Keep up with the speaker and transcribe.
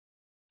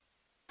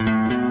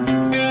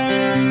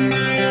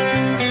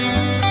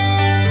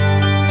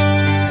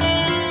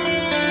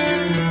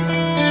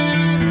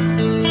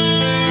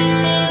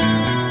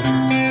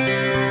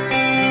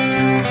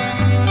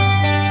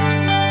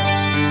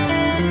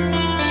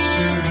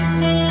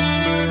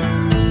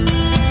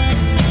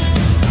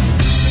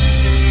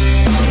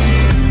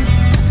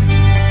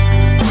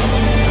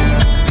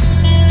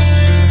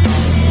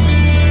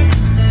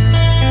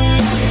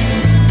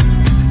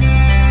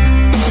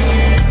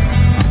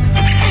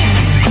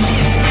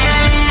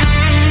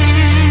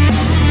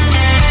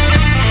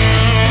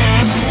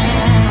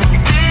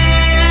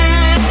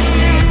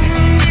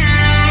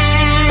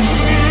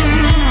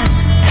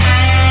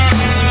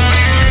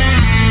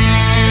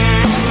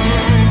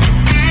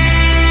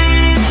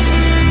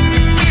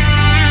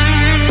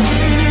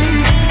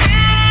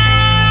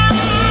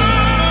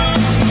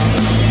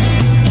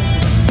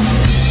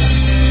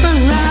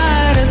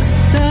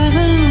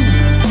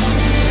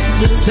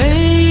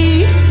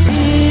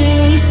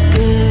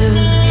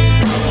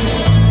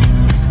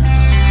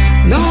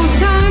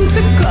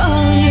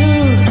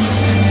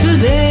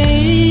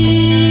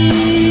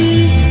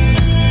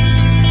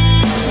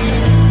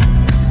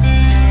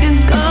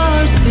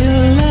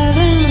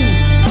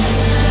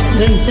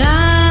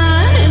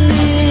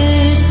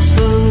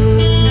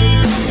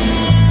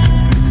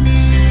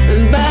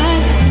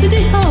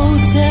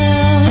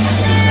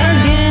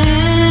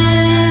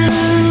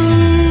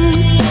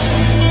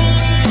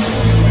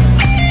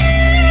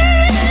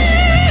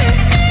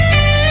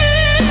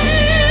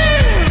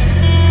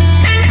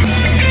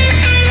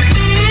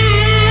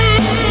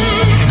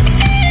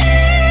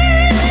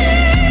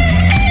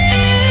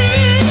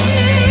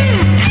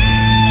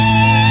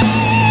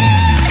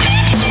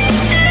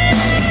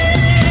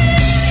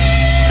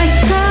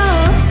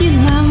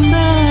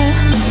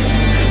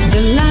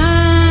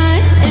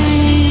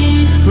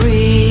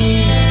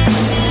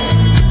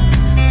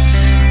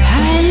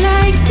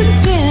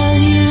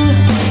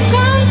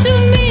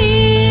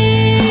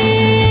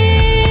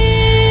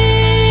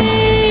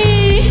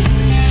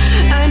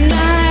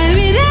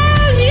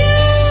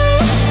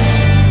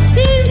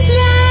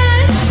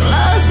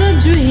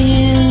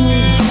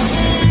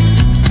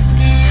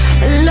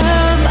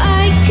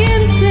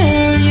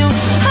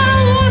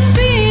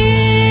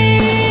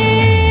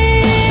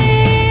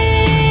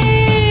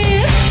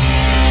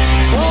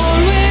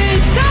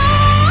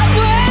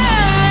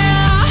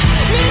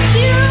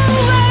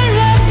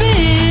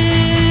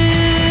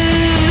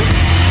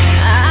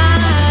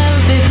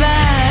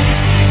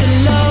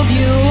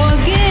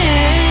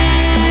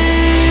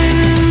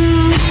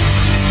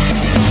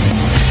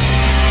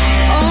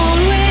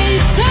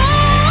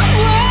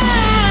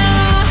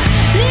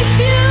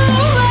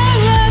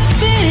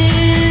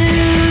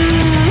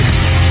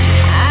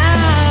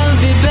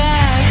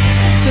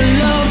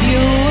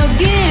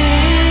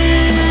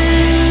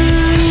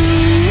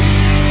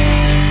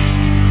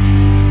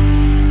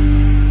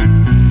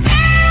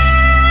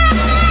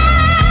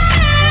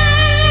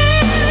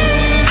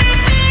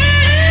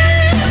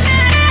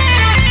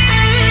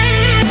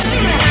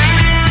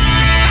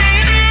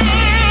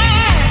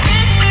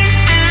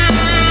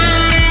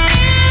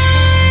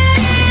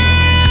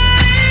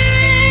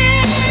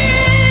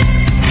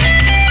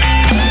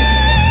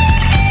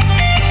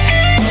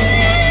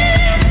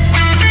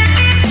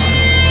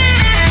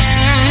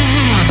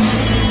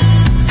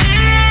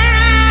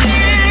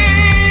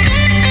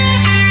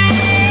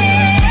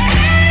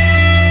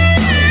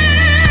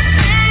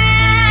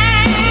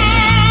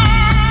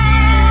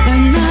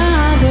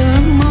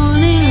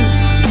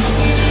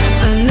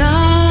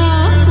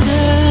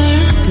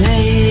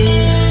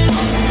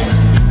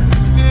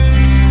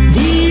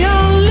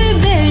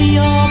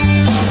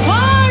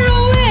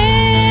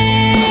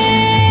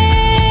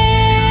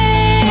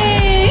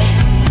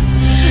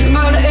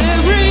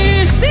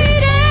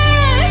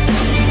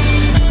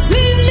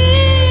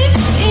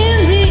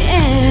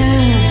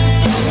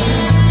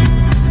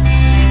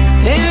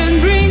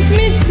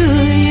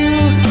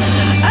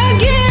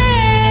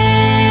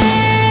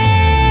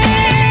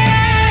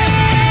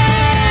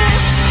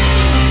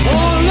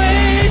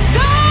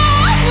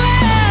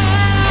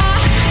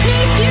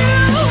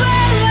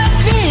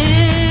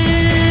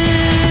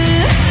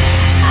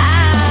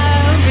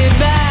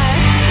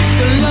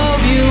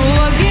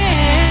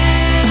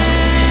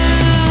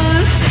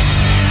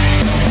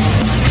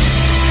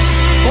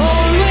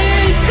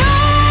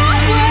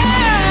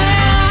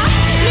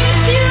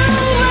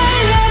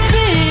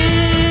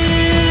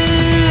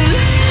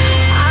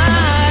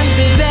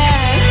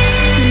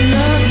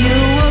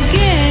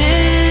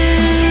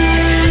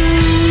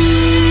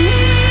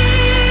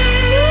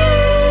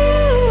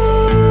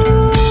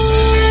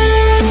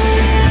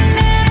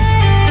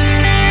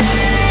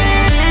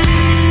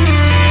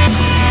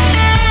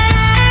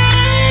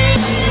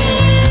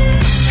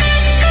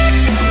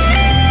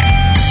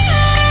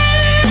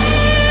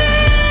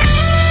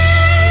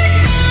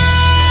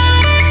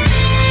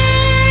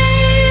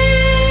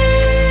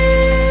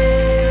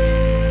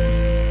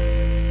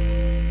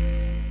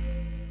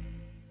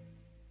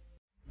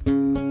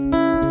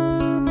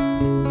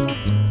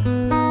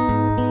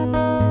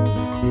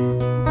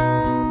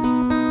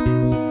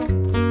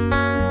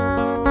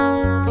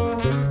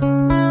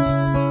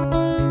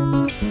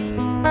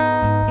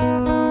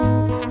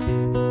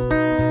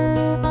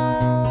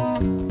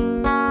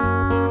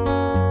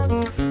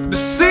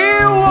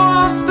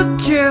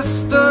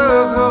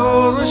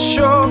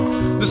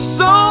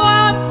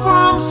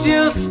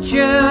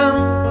skin.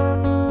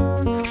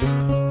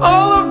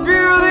 All the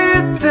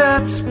beauty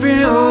that's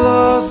been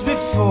lost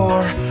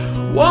before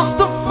wants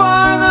to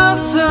find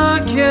us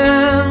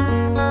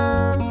again.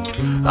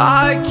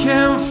 I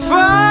can't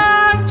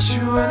find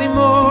you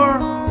anymore.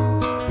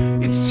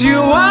 It's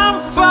you I'm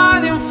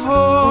fighting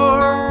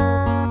for.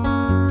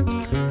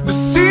 The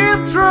sea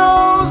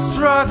throws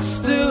rocks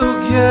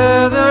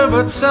together,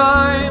 but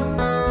time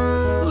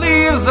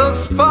leaves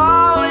us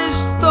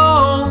polished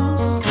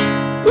stones.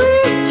 We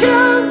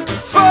can't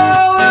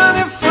fall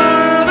any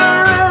further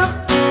if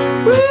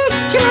we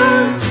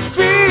can't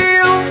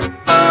feel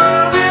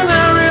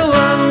ordinary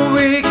love.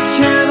 We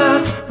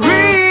cannot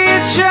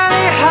reach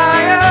any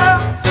higher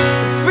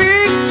if we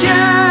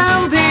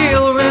can't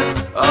deal with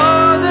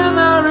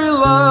ordinary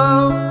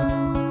love.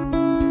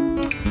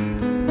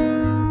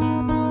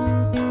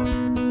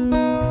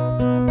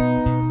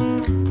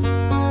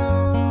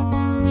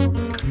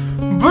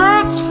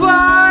 Birds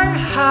fly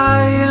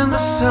high in the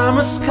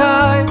summer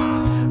sky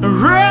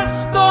and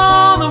rest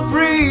on the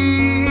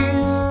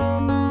breeze.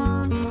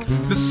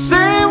 The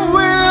same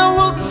wind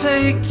will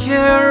take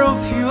care of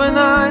you, and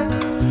I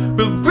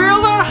will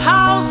build our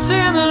house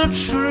in the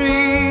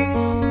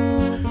trees.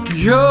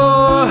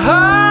 Your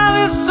heart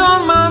is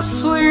on my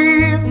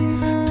sleeve.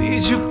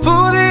 Did you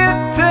put it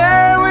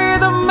there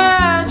with a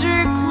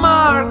magic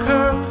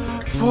marker?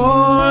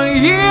 For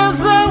years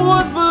I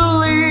would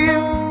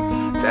believe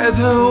that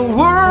the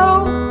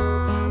world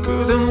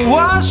couldn't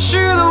wash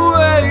it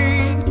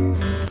away.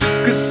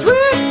 'Cause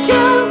we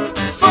can't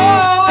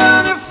fall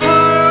any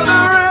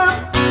further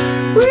if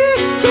we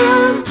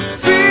can't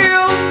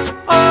feel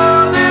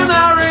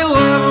ordinary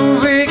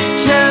love. We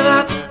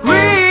cannot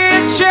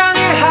reach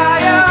any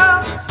higher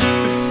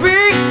if we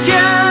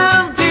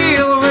can't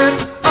deal with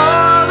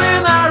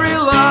ordinary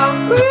love.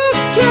 We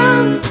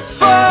can't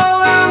fall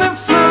any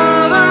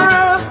further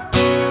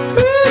if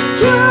we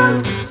can't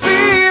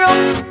feel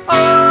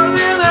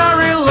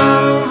ordinary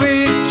love. We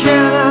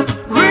cannot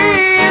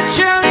reach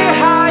any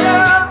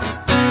higher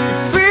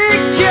if we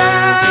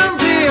can't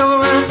deal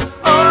with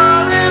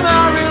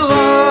ordinary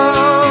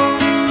love.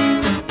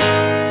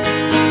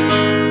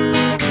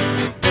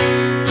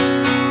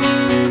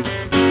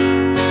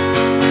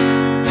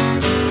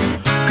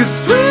 'Cause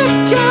we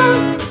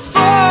can't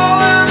fall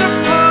any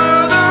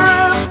further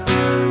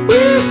if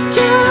we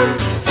can't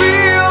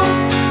feel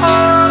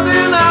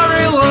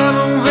ordinary love.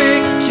 We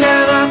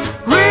cannot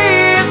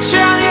reach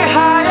any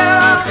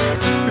higher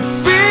if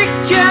we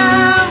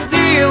can't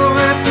deal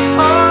with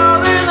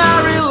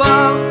ordinary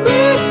love.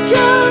 We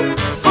can't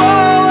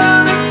fall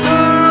any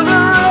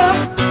further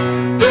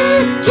if we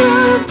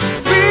can't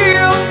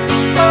feel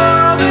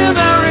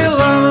ordinary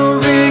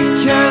love. We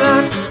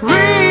cannot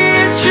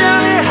reach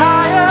any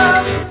higher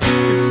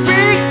if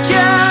we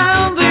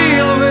can't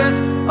deal with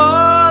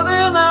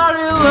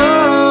ordinary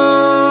love.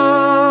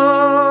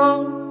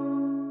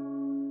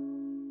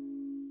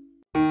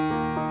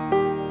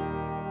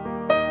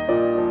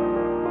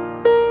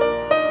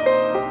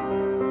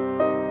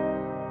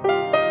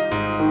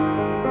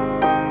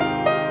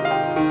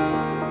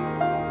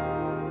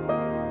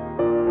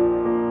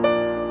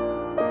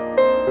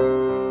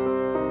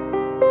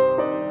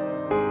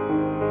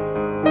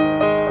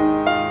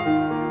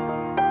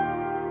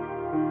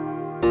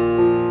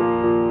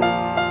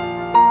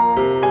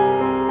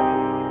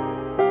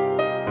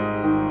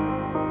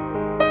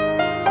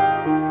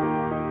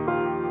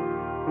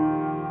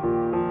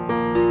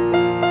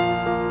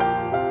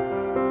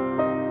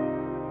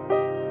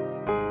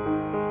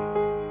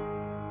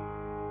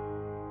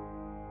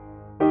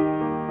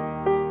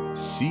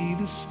 See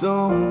the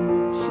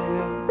stone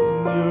set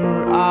in your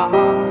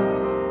eye,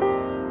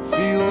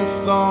 feel the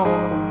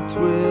thorn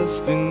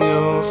twist in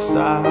your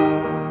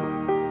side.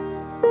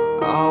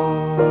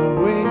 I'll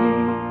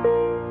wait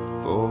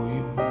for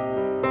you.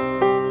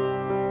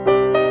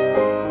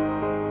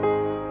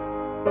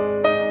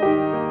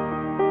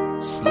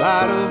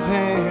 Sleight of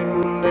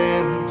hand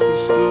and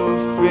twist of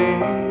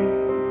fate,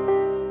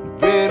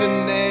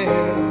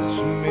 bitterness,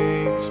 she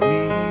makes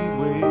me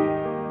wait.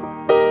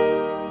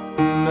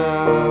 And I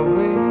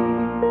wait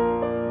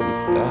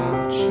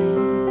without you,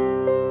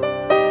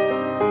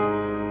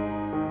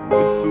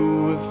 with or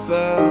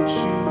without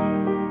you,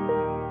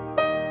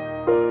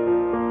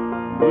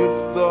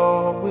 with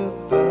or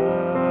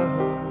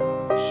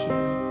without you.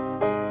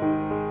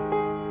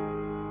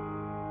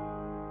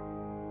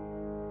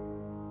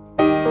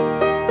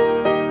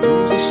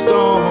 Through the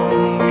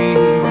storm we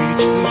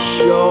reach the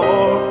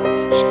shore.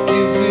 She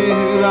gives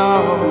it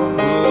all,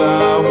 but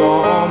I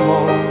want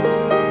more.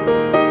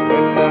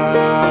 And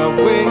I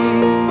wait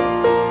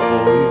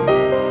for you,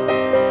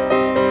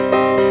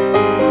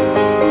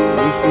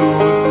 with or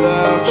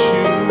without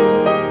you,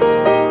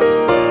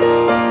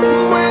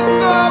 with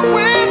or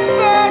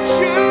without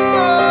you.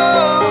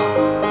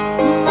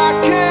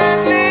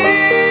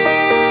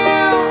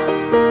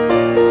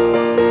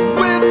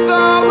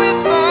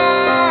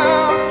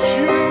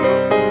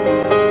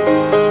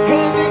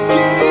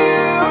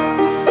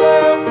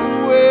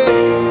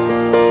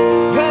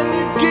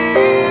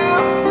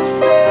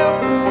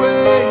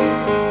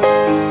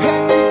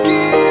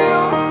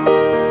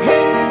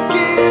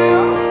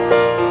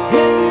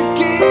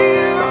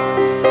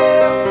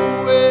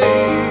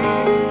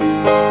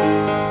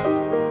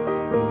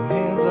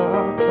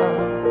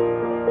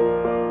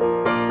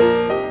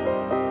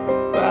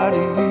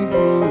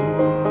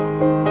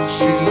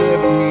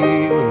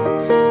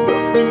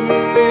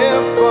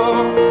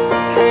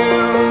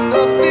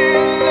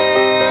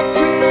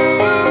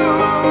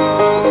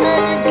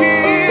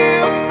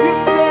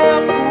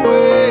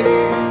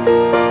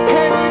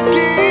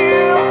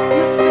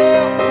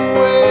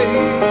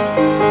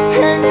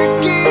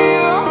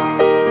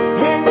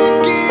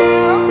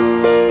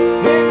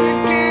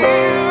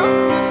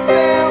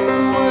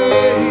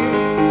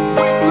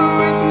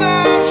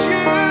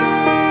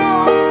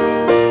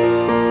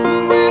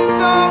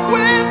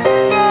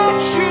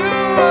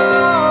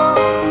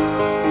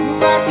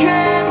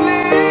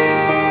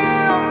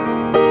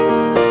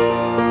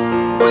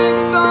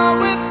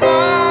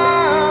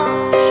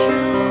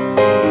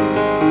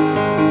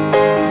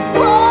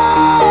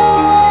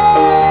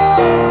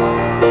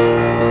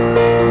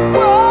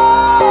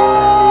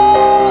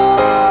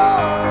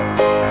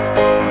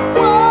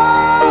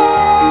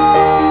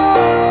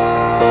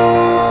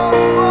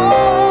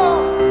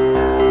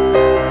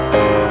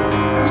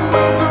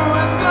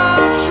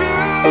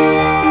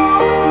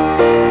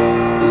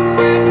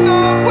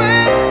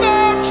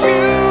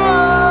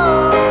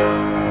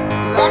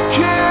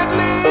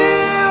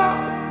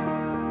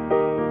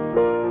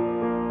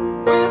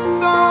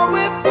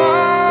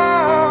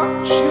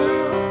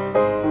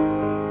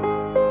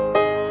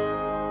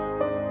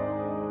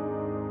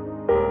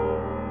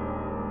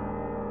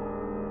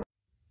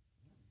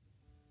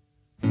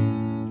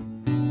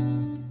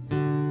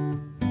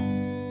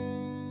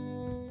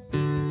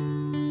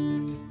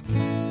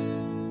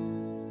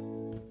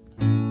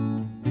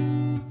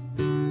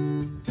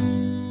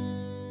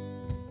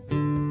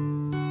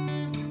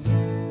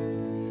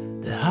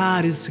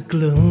 heart is a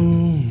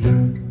gloom,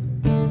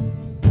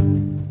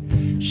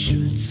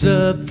 shoots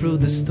up through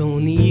the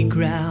stony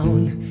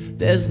ground.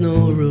 There's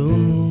no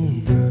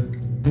room,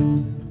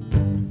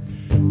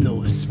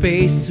 no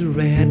space to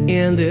rent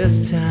in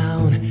this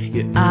town.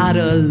 You're out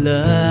of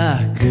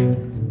luck,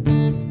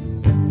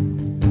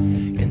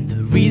 and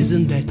the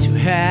reason that you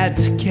had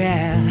to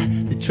care,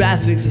 the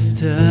traffic's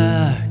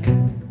stuck.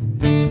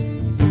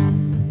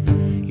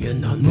 You're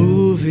not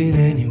moving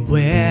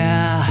anywhere.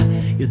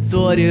 You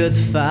thought you'd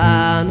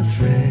find a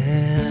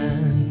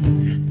friend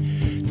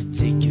to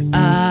take you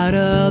out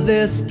of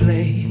this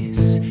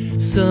place,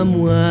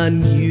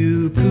 someone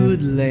you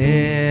could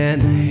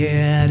lend a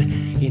hand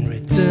in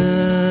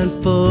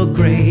return for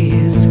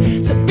grace.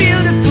 It's a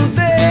beautiful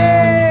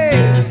day,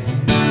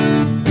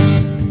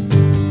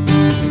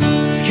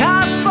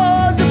 sky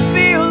falls to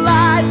feel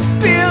like it's a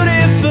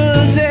beautiful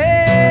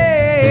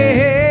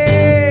day.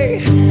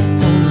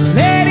 Don't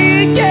let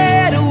it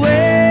get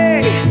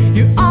away.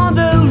 You're on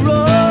the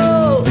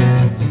road,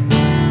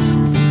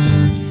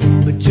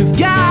 but you've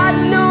got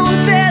no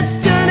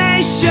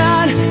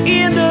destination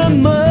in the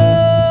mud.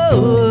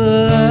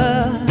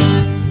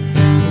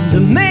 In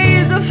the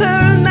maze of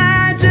her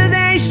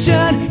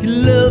imagination, you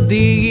love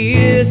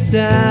the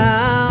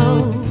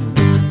sound.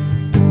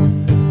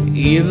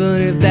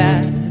 Even if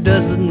that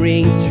doesn't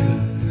ring true,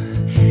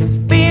 it's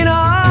been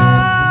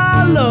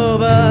all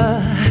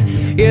over.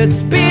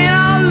 It's been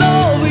all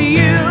over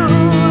you.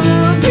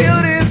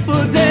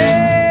 Beautiful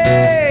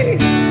day,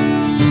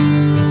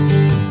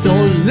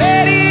 don't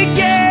let it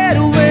get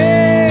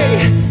away.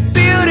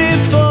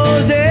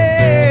 Beautiful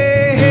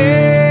day.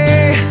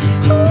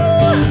 Ooh.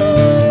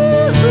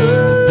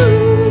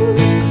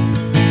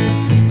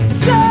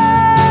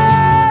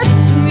 Touch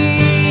me,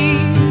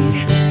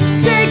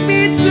 take me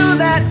to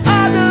that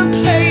other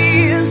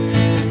place.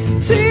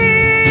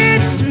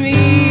 Teach me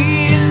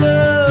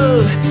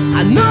love.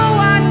 I know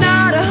I'm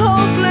not a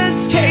hopeless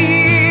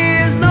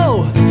case,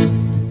 no.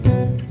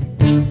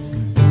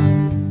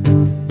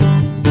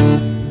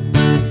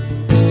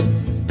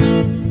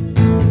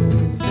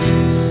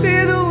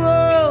 See the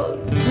world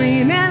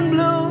green and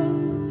blue.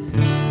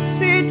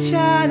 See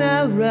China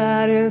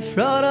right in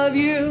front of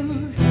you.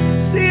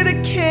 See the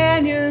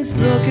canyons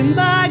broken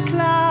by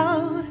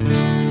cloud.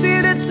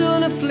 See the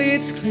tuna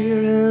fleets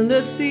clearing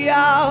the sea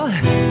out.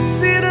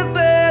 See the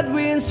bird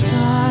winds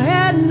far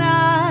at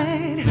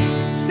night.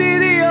 See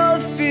the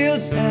old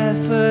fields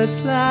ever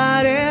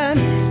sliding.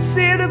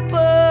 See the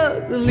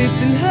bird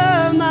lifting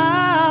her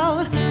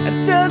mouth.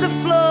 After the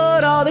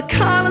flood, all the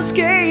colors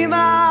came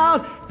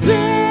out.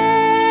 Day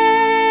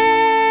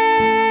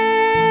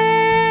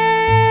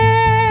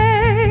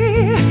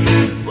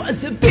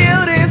was a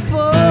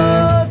beautiful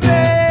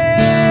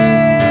day.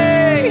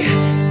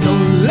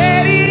 Don't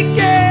let it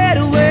get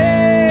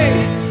away.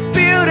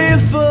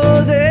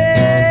 Beautiful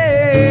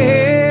day.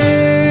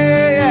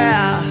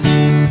 Yeah.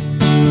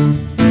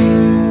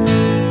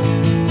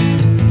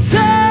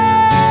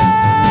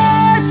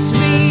 Touch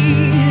me,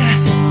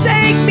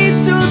 take me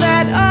to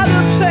that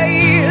other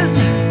place.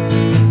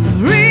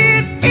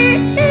 Reach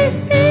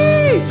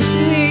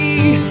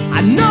me.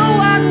 I know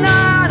I'm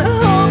not a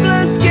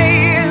hopeless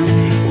case.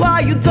 Why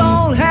you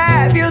don't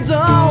have, you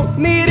don't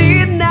need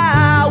it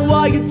now.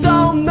 Why you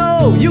don't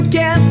know, you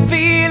can't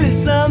feel it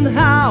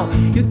somehow.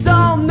 You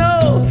don't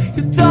know,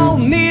 you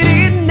don't need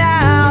it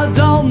now.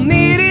 Don't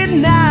need it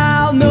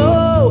now,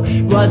 no.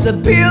 It was a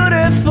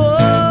beautiful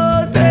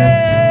day.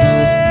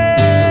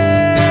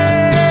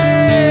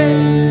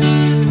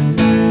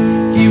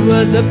 It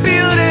was a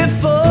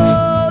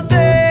beautiful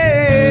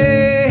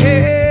day.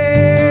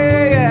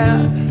 Yeah.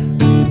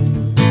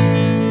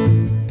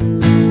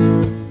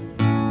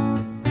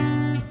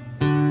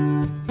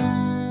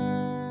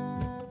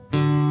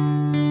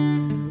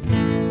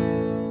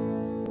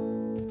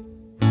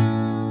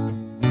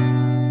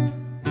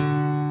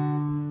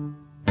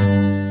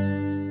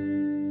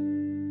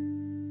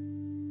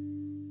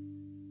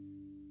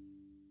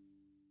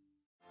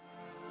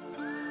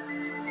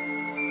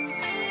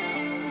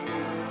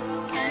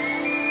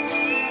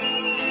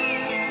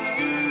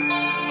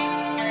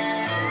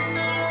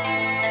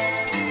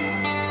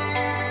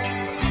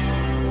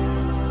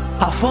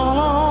 I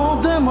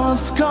follow the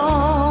must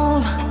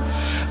call.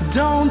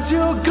 Don't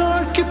you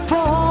Gorky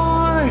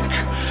Park.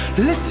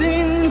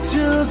 Listen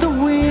to the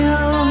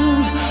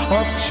wind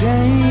of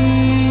change.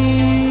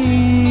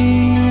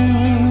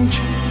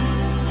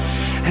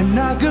 And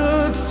a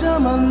good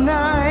summer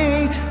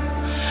night,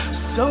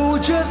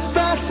 soldiers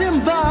passing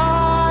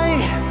by.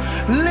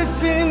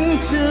 Listen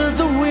to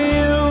the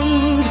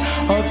wind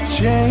of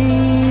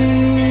change.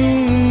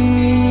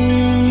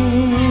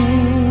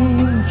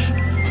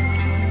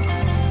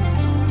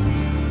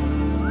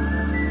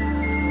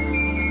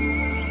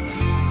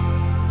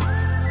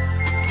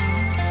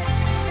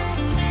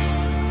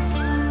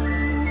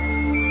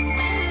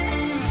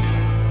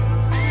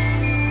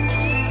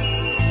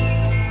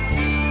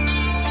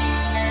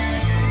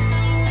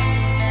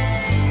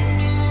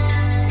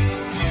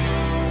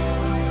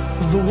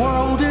 The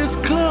world is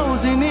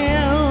closing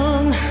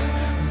in.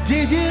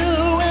 Did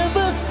you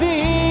ever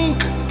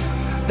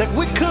that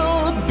we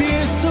could be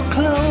so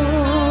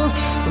close,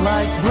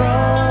 like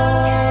brothers.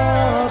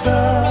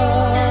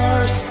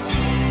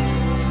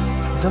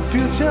 The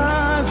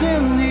future's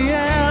in the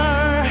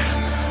air,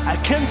 I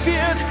can feel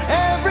it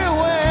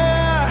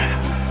everywhere,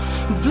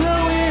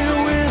 blowing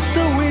with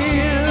the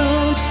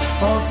wind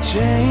of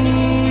change.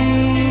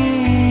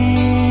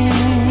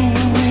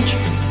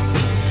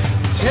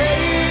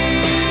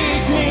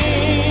 Take me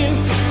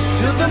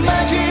to the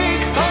magic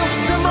of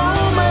the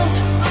moment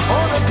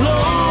on a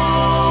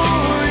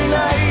glory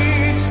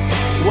night,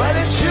 where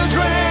the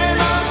children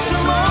of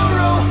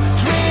tomorrow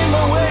dream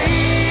away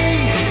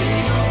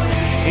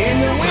in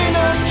the wind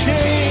of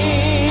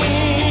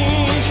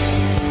change.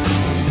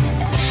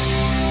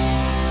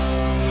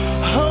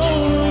 Oh,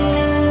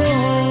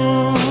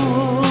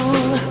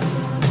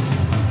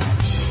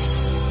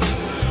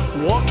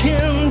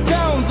 walking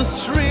down the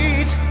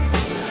street,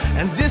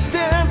 and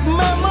distant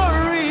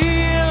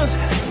memories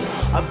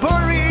are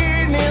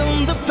buried in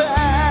the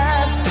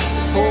past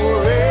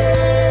forever.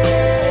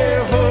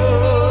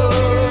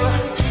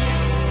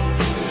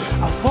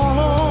 I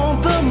follow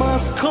the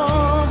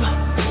Moscow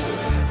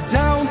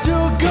down to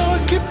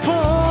Gorky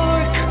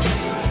Park,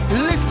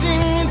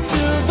 listening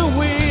to the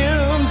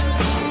wind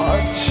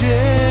of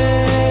change.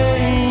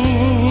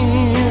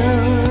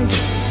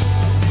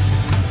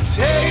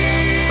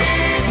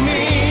 Take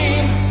me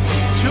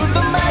to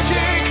the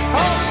magic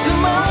of the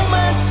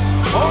moment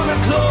on a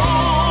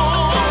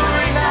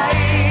glory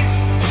night,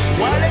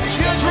 while the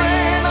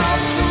children of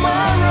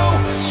tomorrow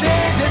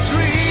share their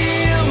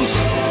dreams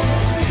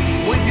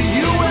with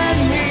you and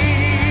me.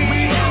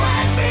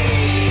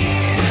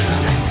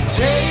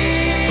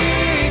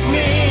 Take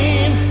me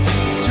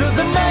to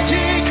the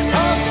magic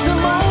of the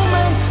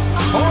moment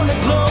on a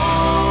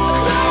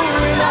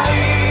glory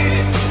night,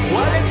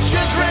 while the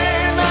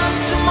children of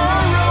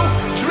tomorrow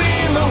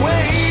dream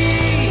away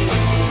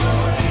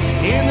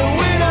in the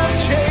wind of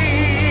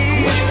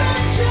change.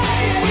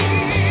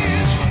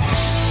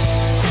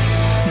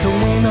 The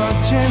wind of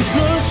change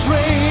blows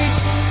straight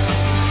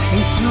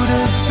into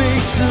the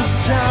face of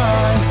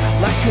time,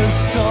 like a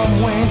storm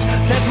wind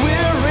that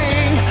will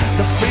ring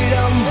the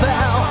freedom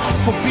bell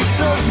for peace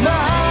of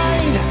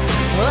mind.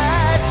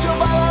 Let your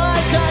body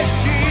like I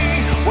see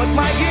what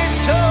my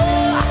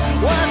guitar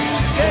wants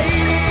to say.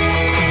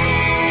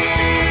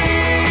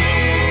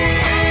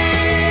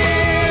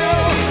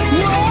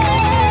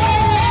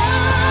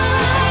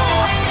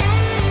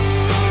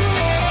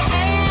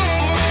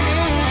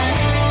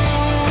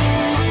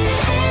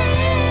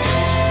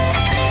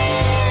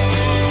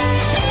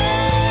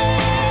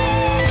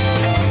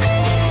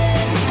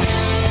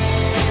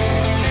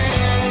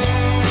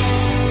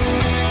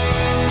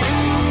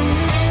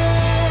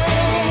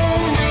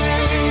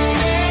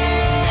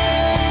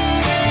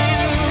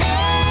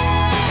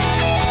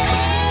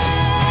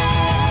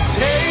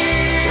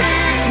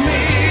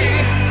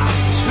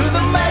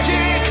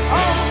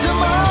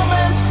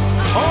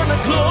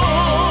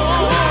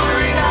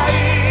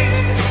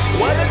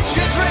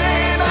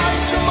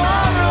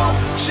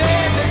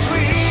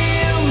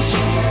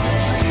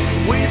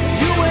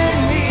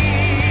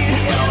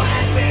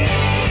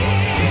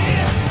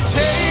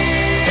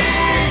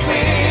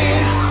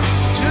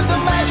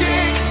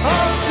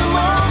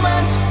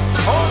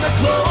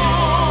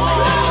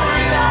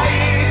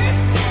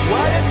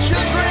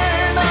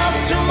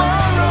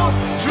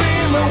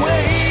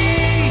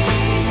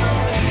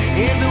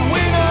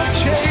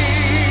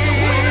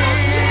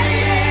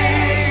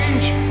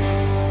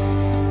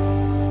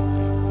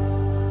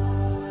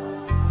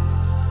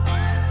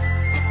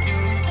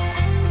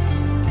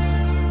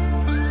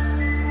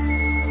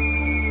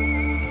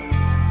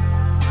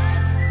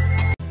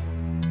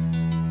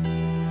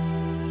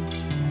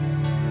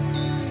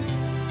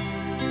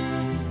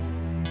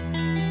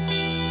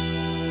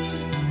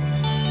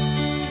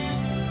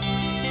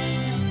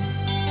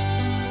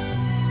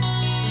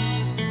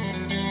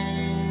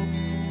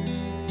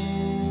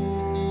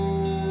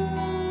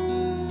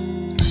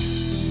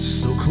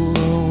 So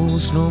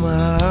close, no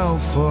matter how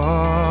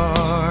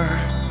far.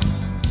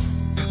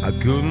 I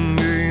couldn't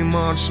be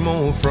much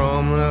more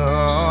from the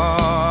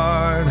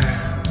heart.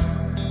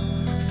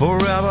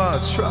 Forever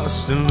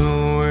trusting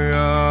who we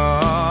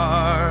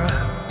are,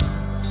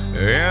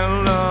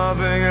 and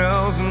nothing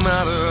else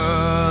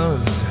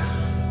matters.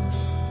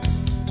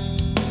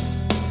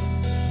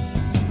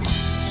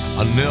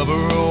 I never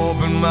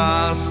opened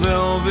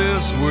myself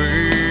this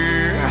way.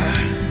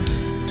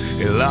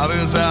 Life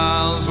is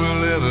ours, we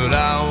live it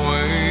our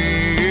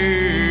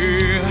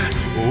way.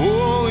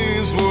 All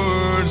these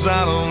words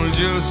I don't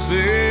just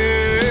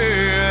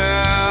say,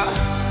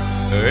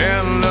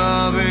 and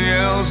nothing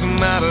else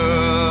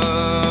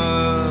matters.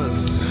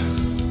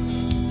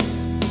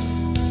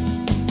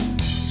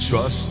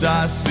 Trust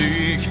I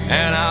seek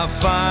and I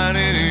find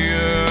in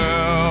you.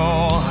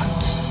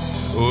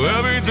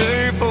 Every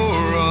day for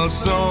us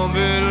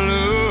something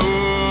new.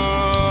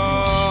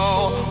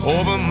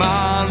 Open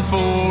mind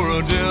for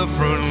a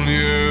different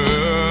view,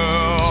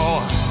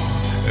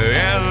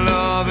 and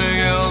nothing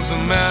else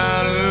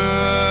matters.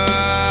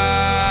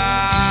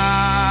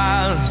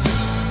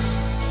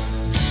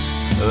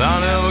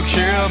 never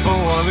care for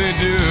what they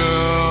do.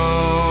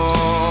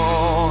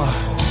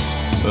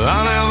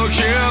 I never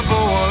care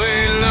for what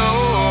they know.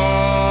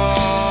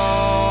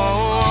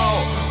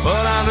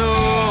 But I know,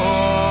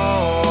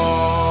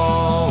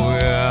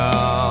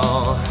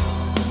 yeah,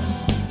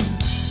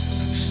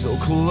 so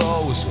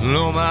close,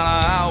 no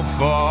matter how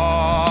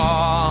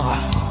far.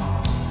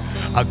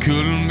 I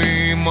couldn't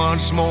be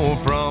much more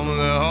from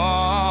the heart.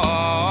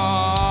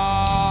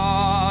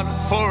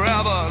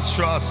 Forever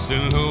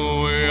trusting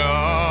who we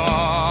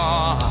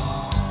are,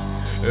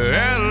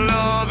 and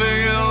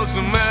nothing else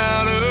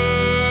matters.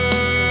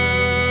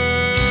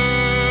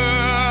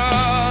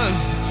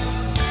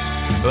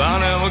 I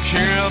never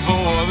care for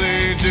what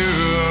they do.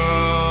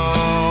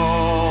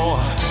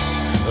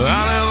 I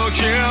never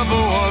care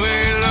for what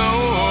they know.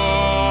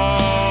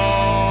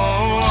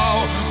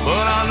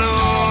 But I know,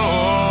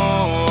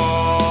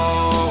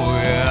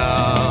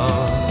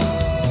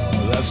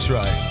 yeah, that's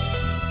right.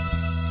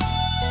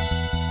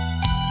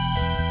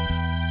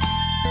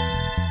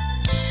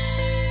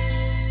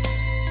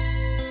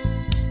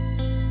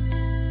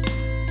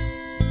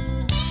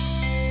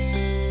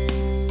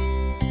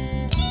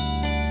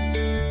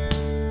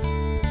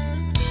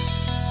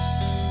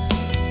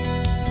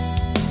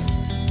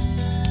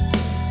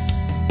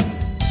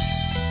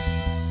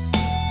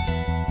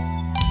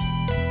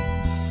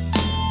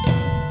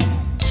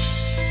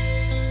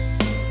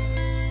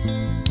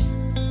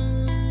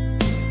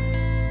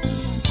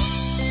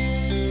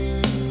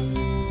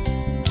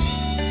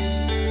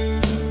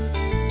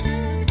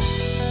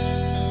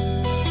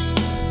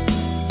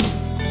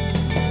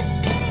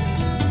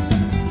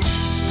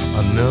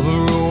 I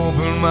never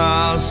opened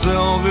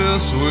myself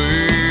this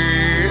way.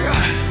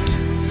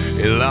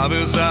 In life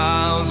is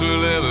ours, we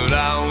live it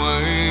our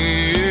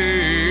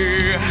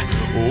way.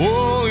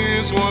 All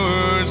these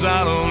words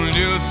I don't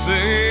just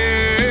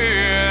say,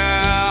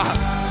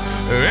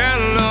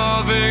 and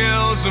nothing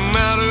else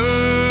matters.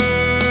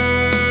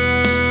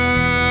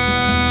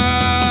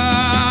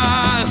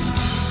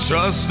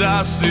 Trust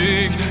I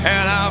seek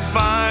and I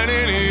find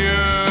in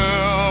you.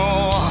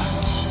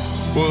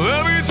 Well,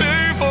 every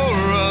day for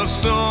us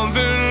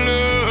something new.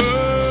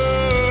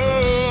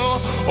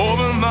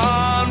 Open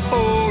mind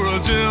for a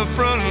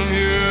different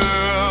view,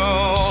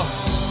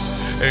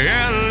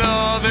 and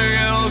nothing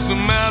else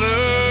matters.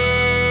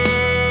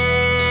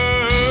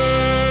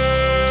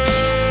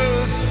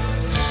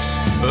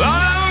 I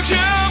never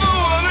care for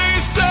what they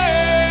say.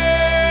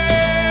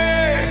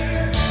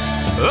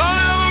 I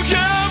never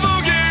care for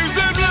games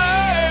they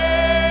play.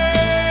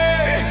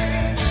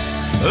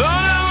 I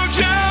never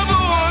care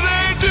for what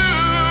they do.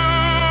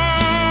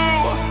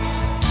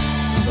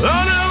 I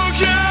never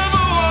care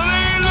for what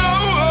they know.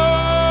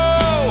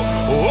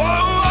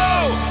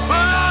 Whoa,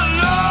 but I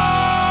know,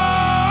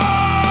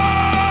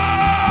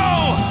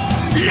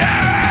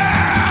 yeah.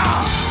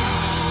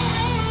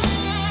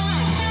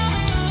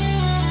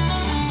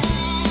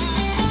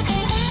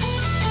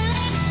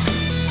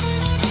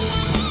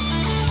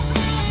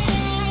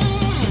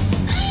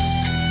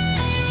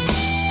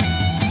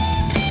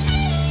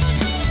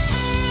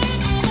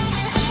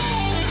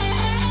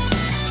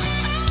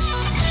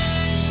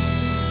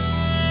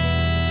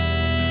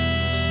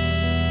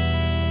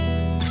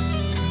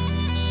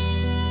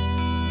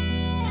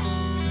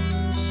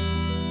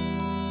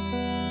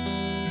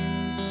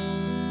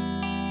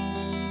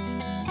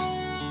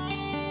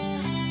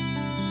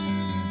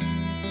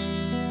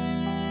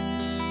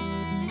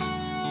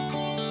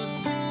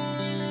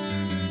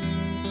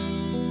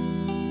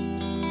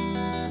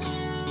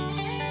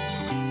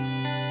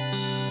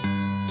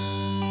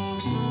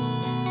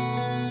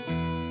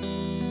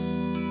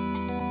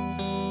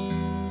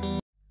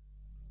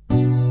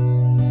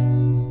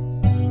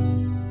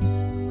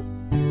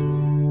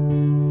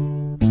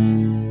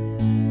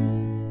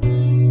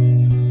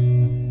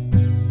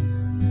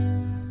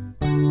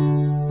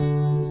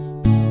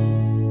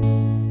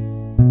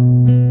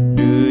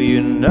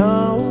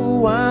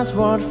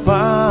 Worth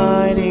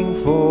fighting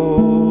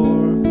for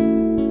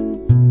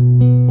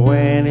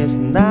when it's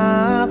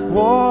not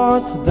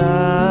worth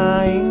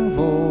dying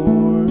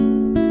for?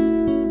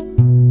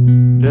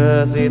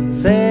 Does it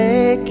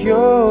take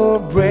your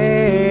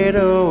breath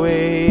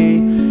away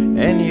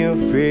and you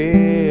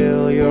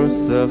feel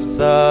yourself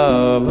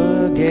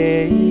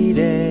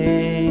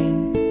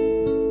suffocating?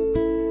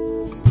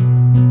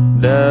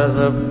 Does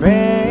the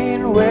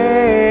pain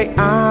weigh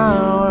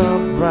out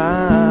of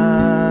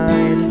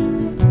pride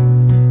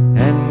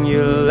and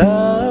you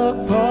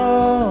look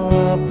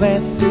for a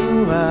place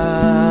to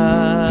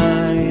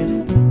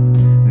hide?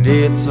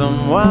 Did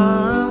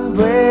someone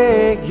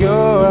break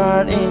your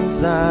heart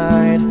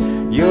inside?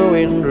 You're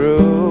in ruins.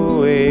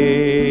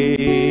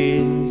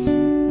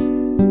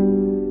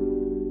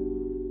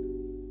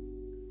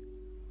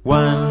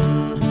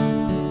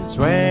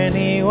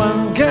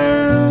 121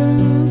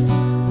 guns,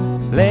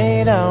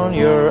 lay down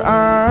your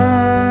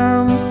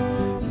arms,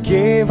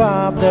 give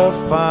up the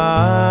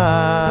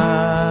fight.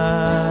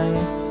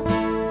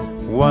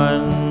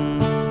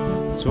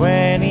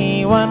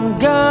 121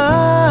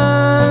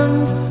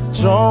 guns,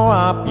 throw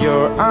up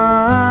your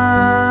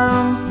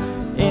arms,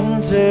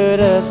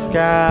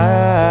 sky,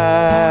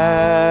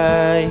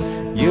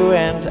 you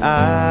and I.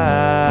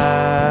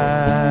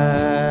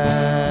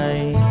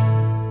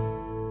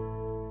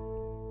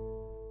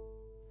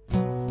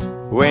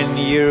 When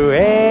you're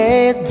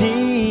at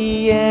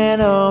the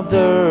end of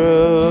the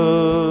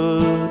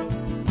road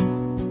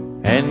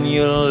and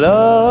you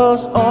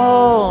lost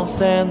all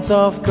sense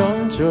of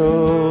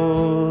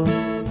control,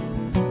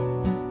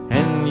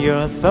 and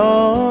your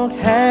thoughts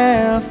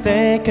have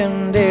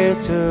taken their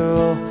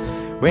toll,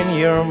 when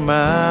your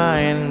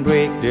mind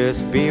breaks the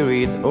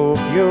spirit of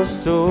your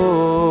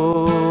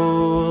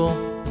soul,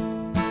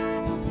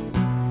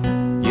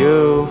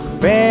 your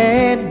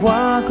feet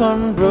walk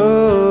on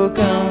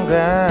broken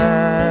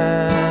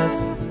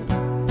glass,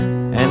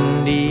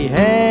 and the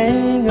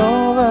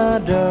hangover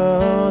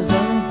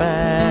doesn't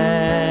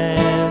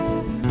pass.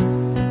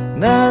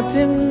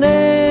 Nothing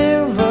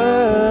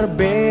ever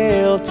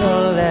built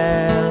to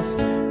last,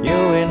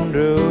 you in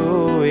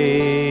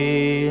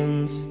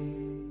ruins.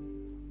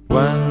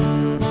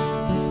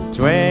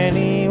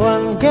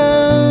 121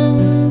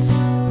 guns,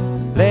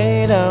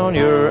 lay down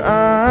your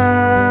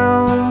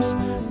arms,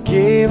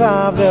 give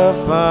up the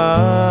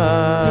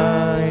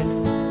fight.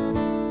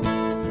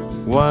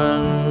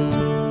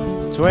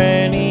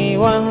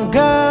 121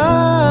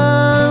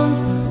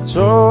 guns,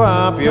 throw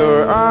up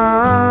your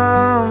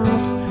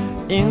arms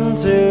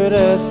into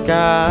the sky,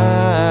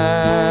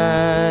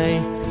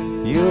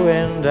 you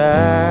and I.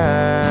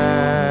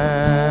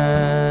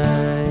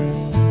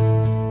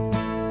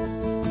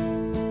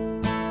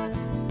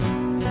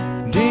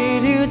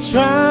 Did you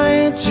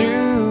try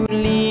to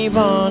live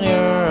on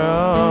your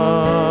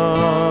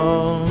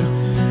own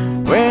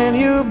when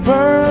you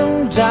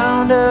burned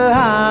down the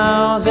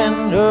house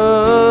and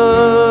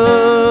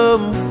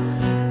home?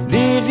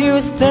 Did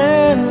you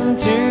stand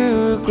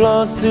too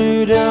close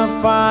to the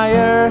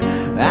fire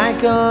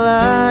like a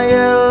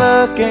liar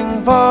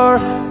looking for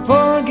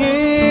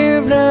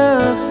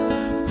forgiveness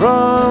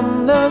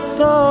from the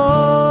storm?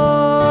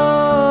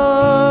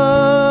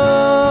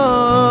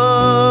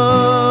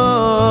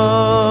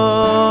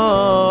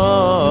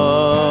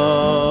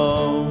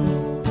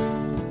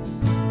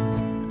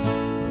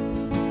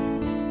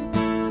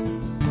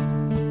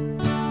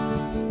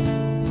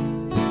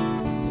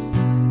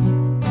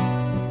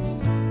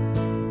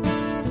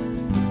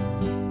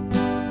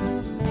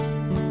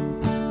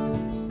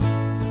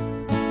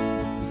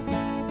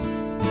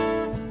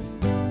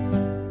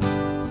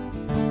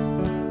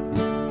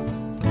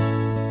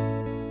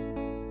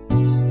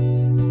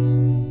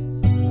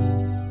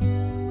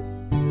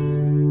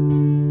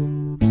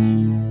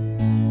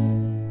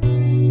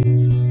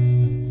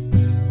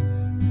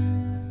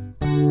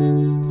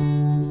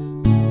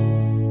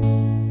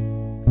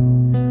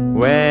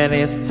 When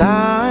it's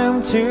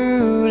time to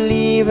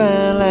live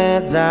and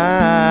let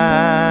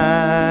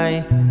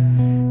die,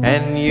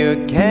 and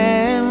you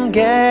can't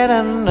get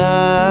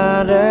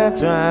another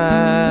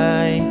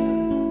try,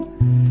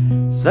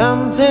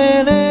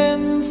 something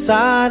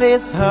inside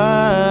its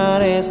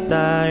heart is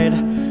died,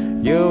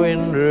 you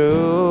in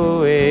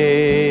ruins.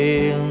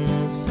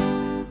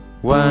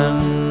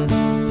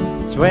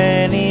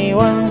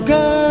 121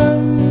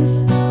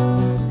 guns,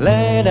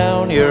 lay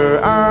down your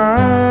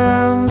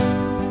arms,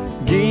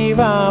 give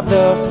up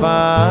the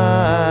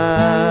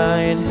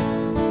fight.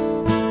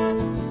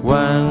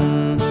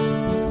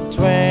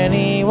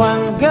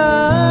 121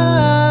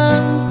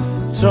 guns,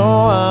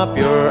 throw up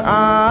your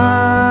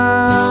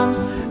arms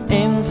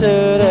into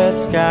the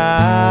skies.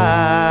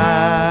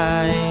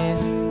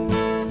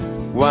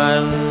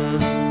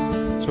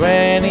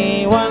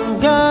 121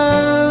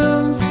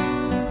 guns,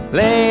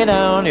 lay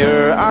down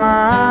your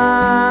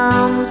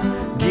arms,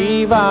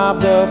 give up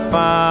the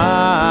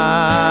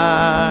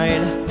fight.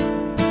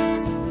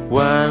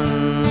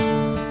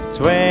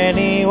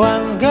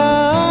 121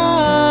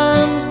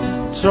 guns,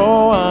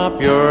 throw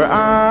up your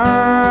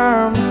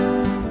arms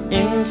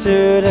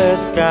into the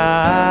sky,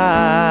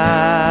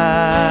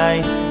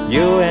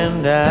 you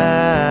and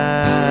I.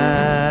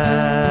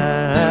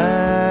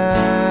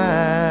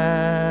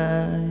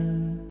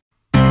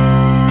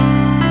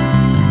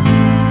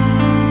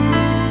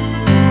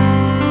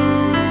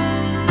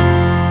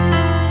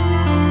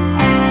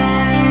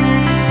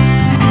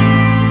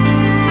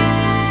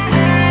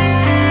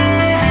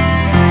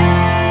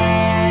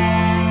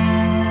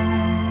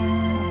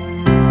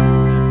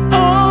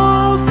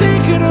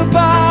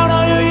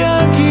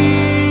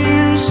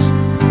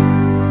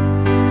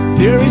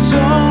 There is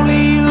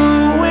only you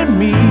and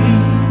me.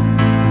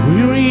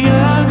 We're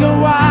young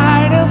and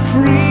wide and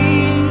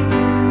free.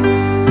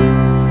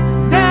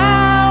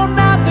 Now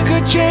nothing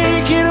could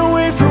take it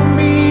away from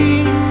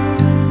me.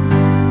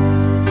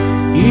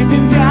 You've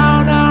been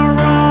down and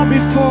wrong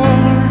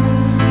before,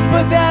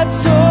 but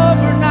that's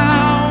over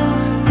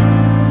now.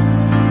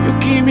 You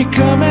keep me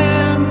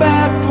coming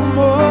back for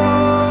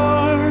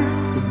more.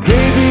 But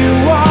baby, you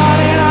want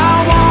it, I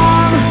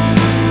want.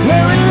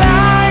 Where we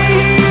lie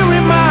here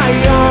in my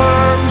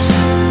arms,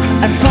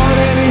 I thought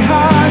it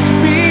hard to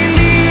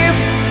believe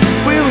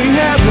we were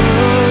never.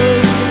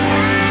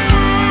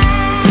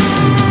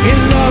 In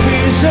love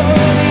is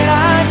all that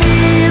I need.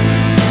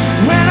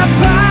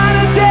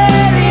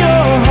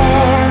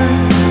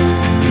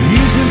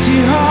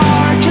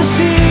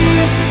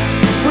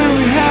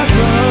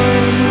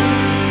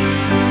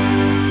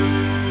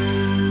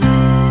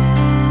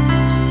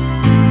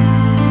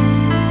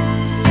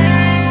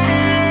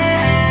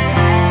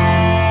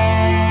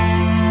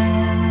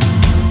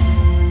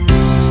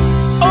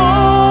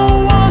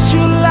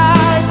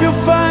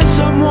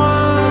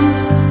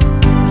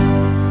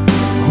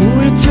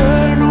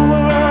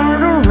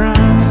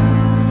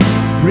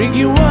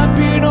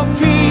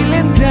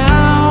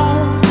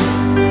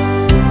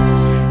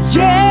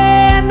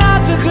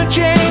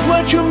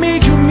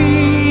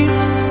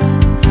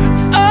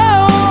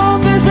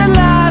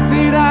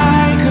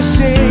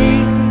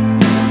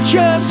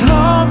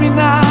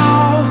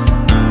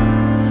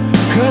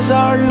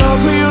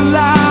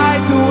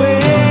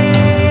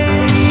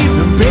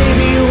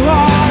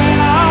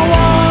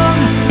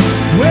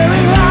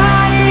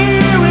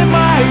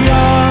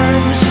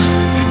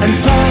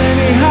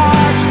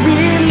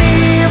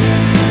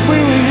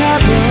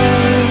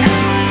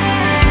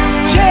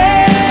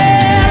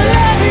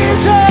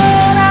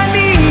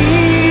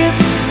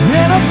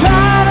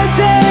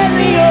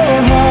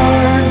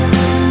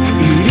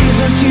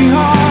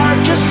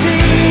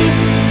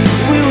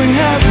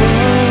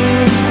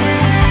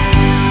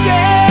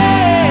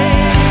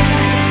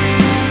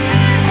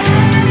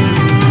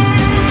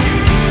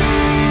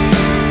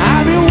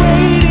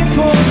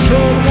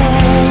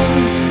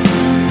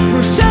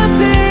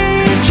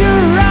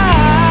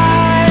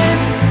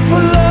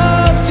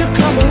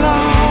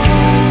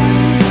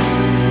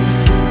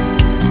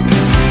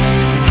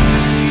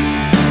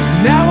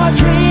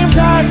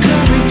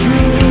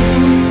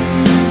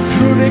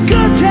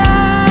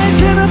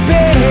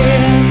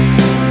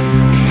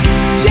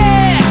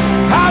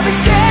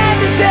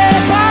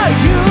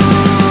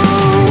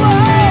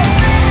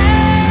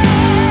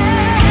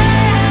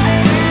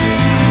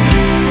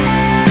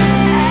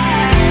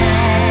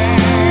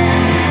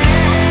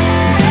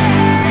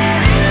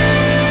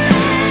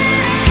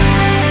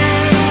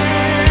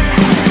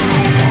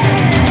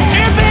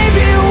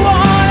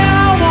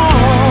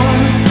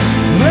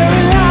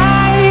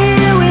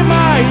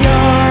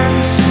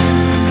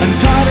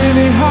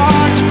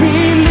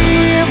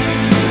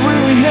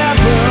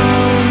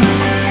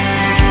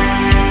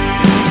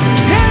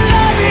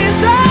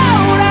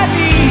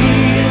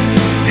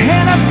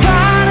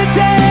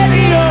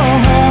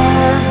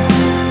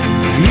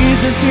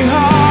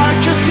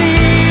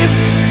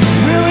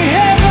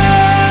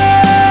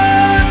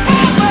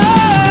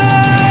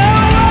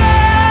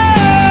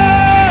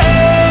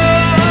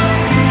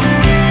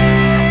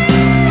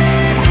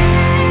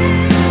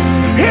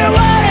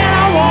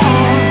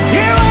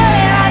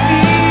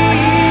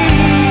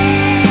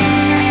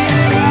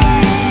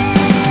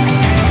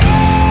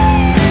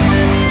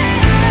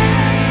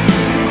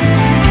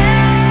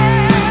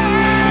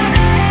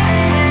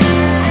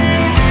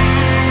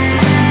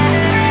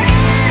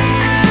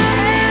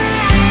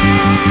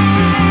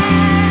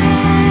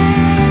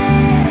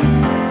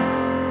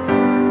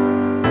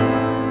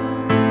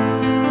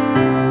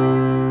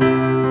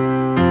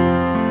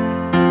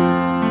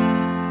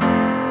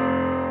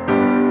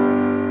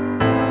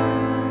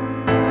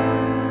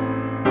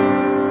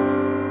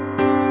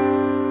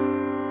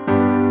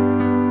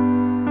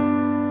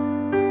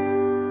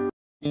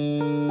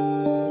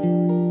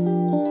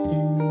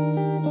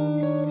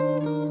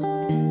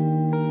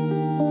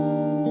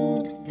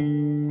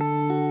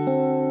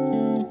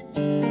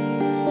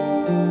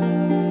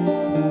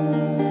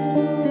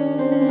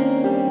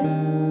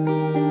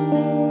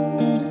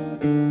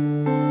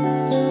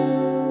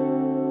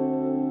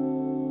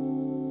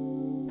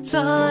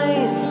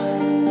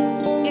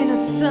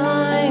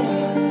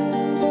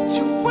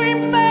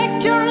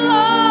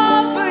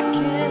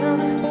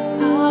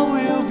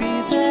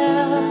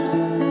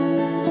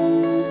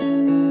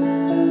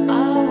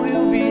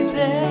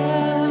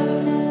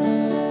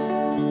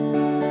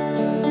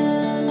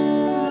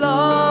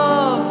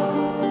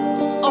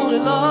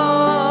 only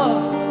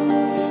love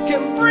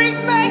can bring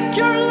back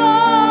your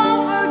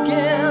love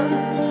again.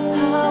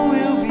 I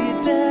will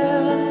be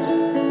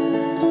there.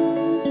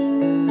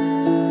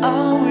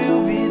 I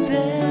will be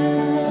there.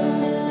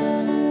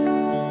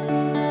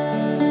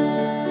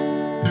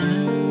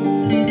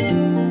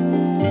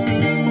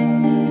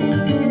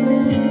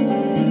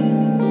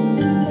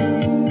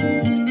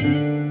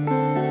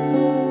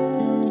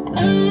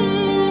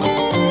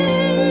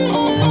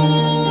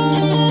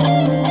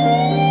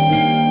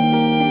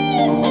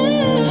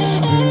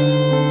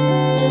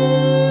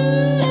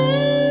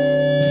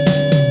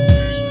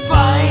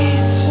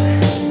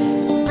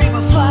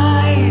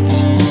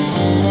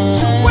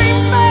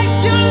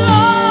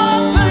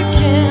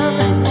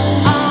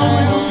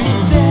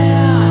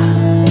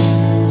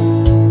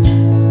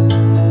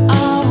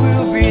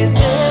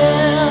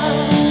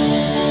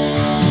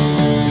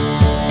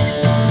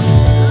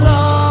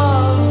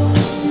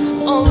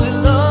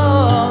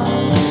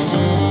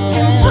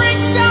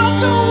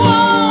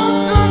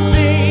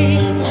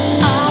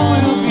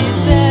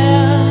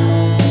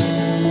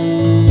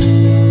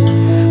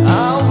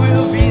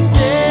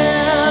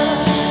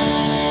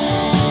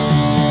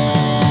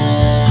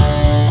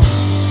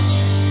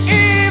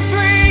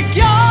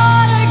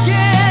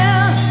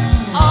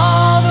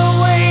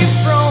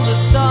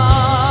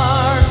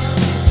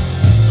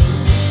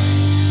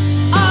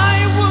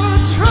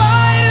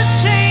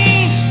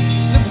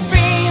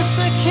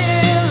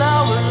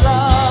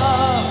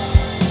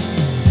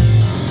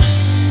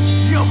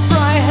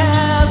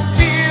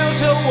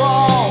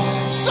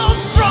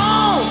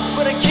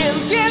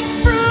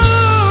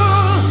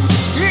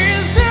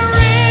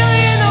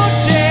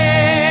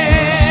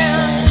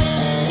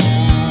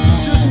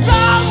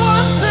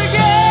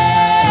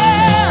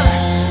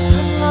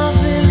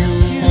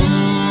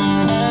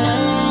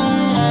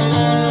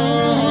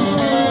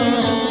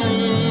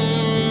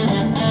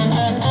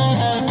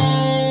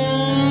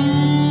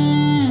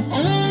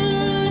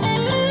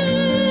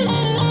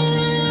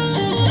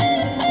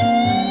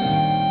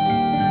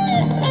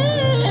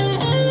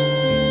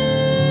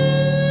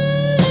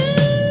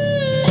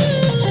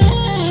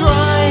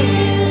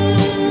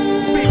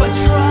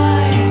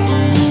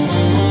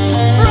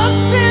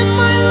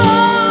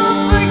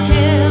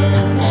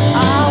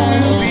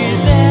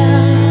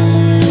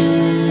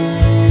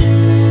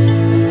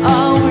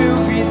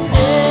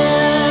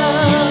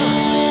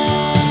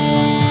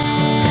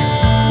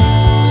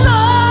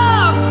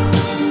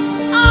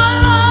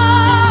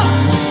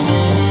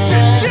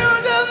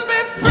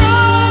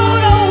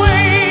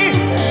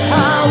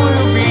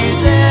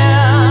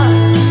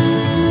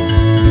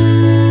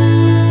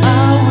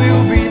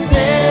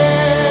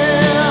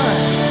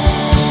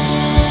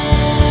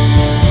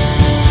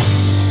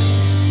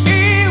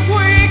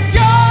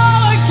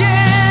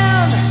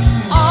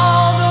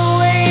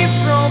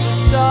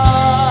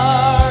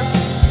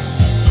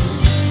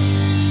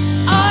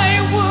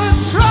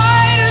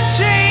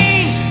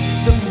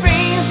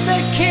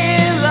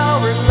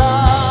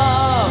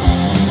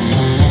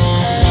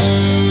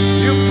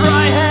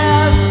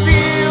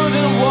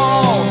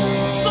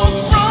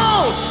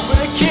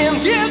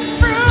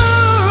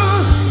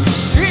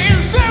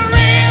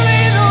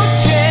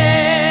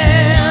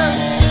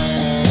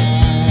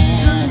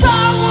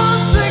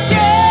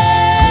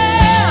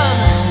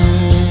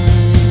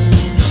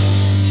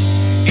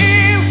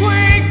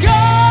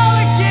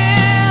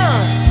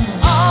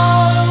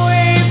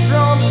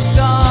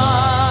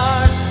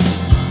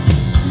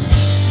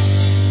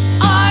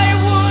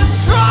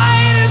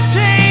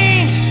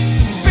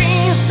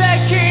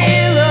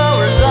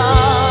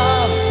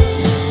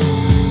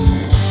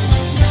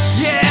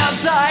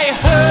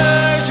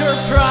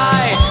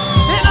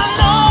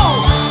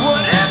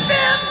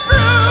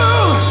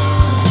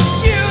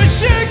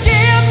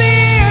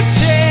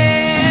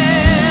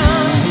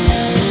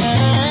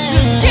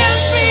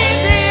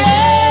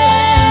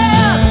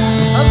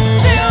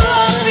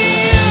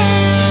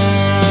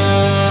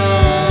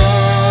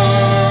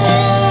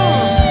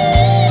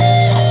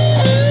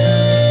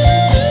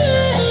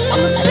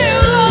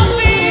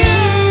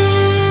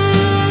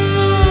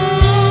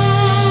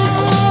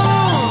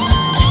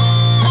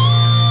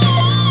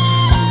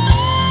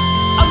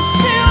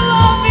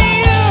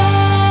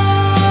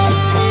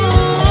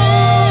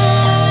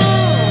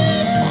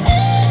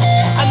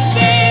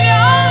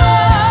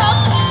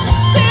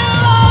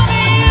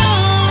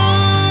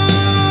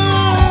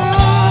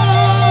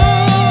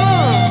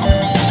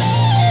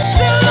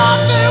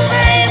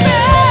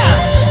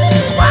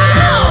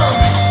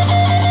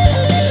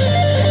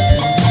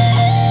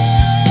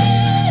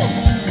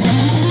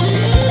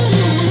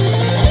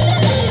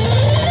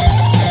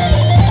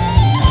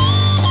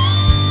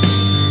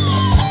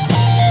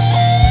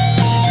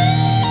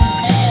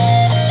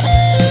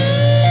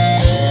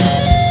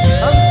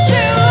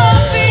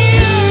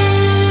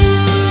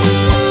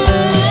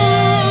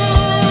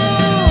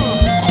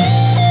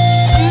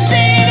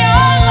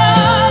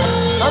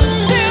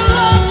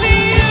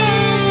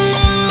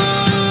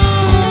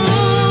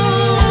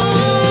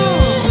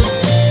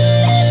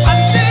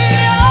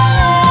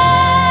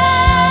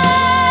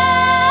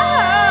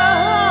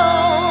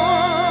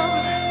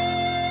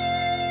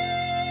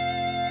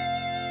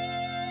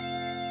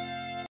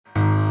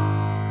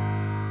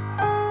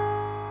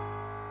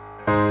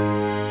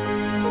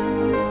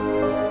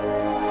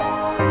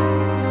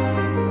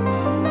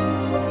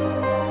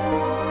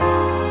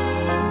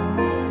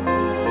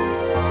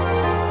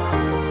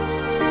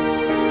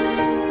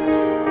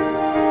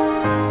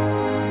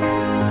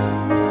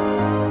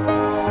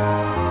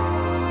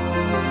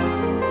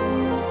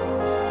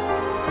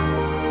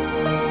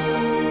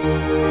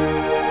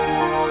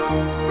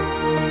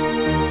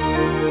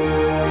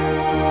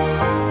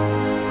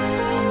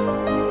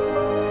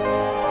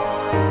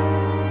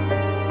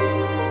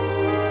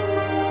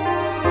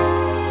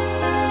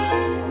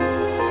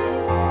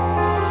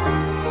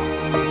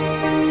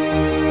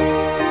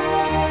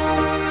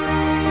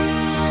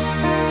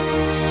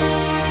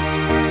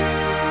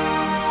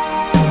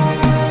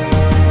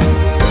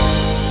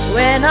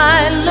 When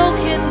I look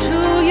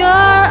into your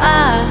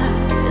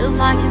eyes,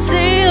 I can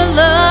see a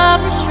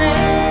love restraint.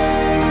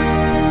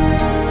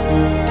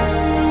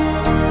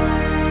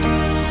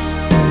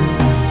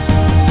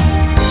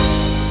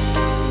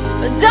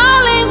 But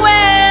darling,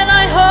 when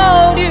I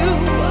hold you,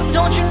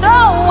 don't you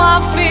know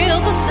I feel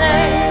the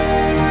same?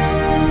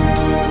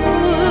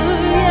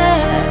 Ooh,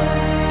 yeah.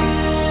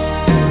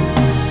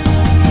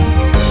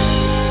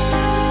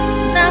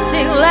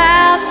 Nothing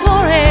lasts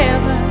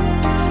forever,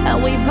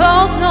 and we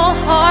both know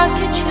hearts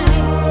can change.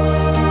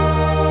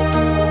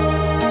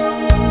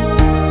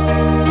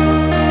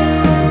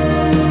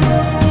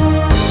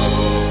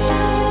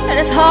 And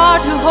it's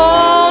hard to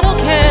hold a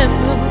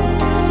candle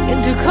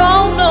into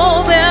cold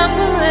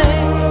November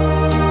rain.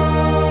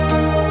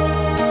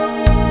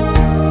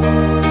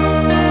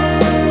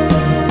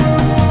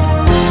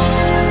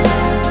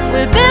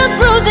 We've been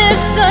through this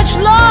such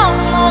long,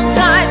 long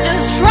time,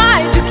 just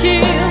trying to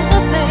kill the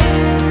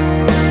pain.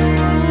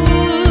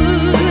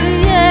 Ooh,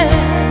 yeah.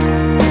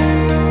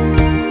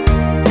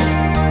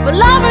 But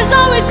lovers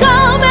always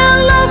come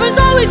and lovers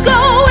always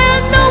go,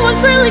 and no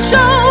one's really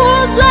sure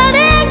who's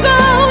letting go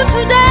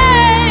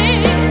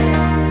today,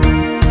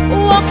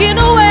 walking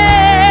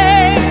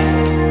away.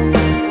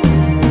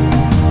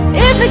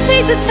 If it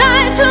takes the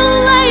time to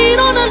lay it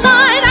on the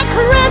line, I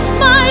caress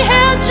my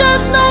head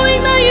just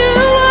knowing that you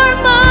are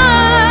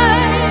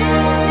mine,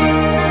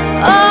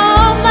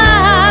 oh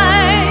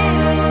mine.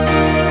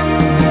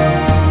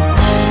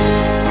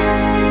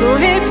 So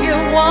if you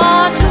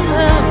want to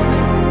love me,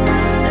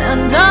 then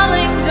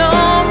darling,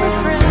 don't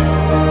refrain.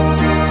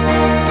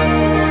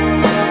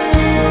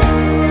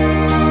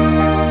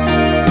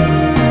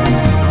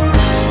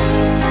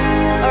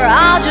 Or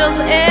I'll just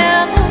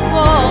end up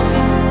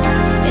walking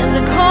in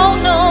the cold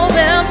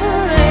November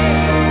rain.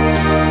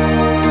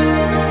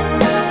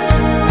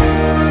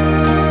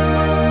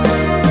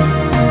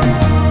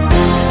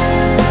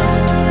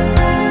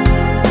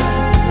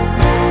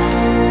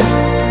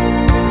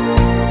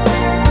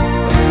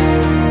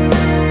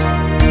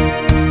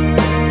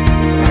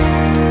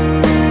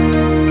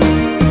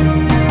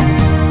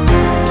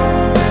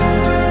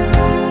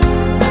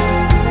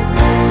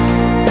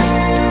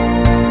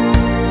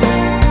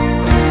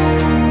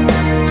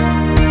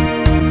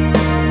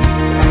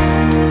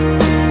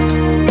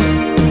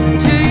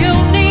 Do you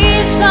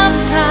need some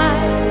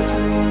time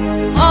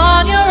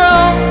on your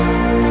own?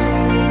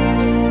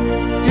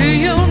 Do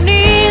you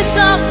need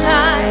some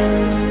time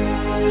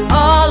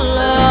all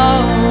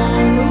alone?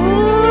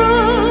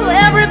 Ooh,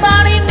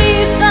 everybody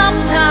needs some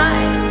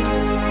time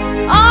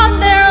on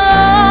their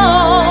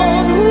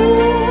own.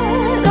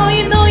 Ooh, don't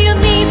you know you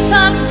need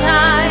some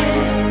time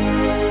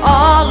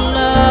all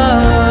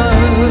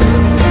alone?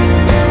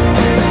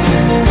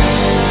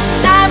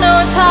 I know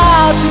it's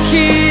hard to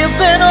keep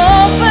an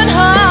open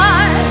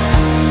heart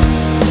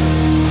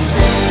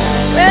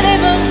when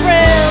even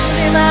friends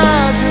seem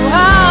out to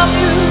harm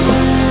you.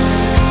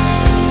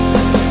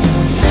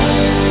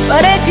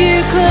 But if you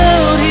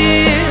could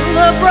heal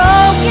a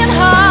broken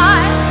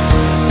heart,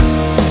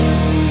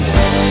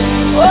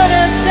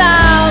 wouldn't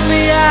time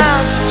be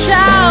out to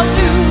charm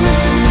you?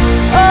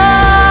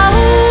 Oh,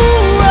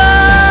 oh,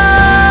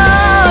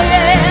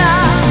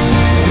 yeah.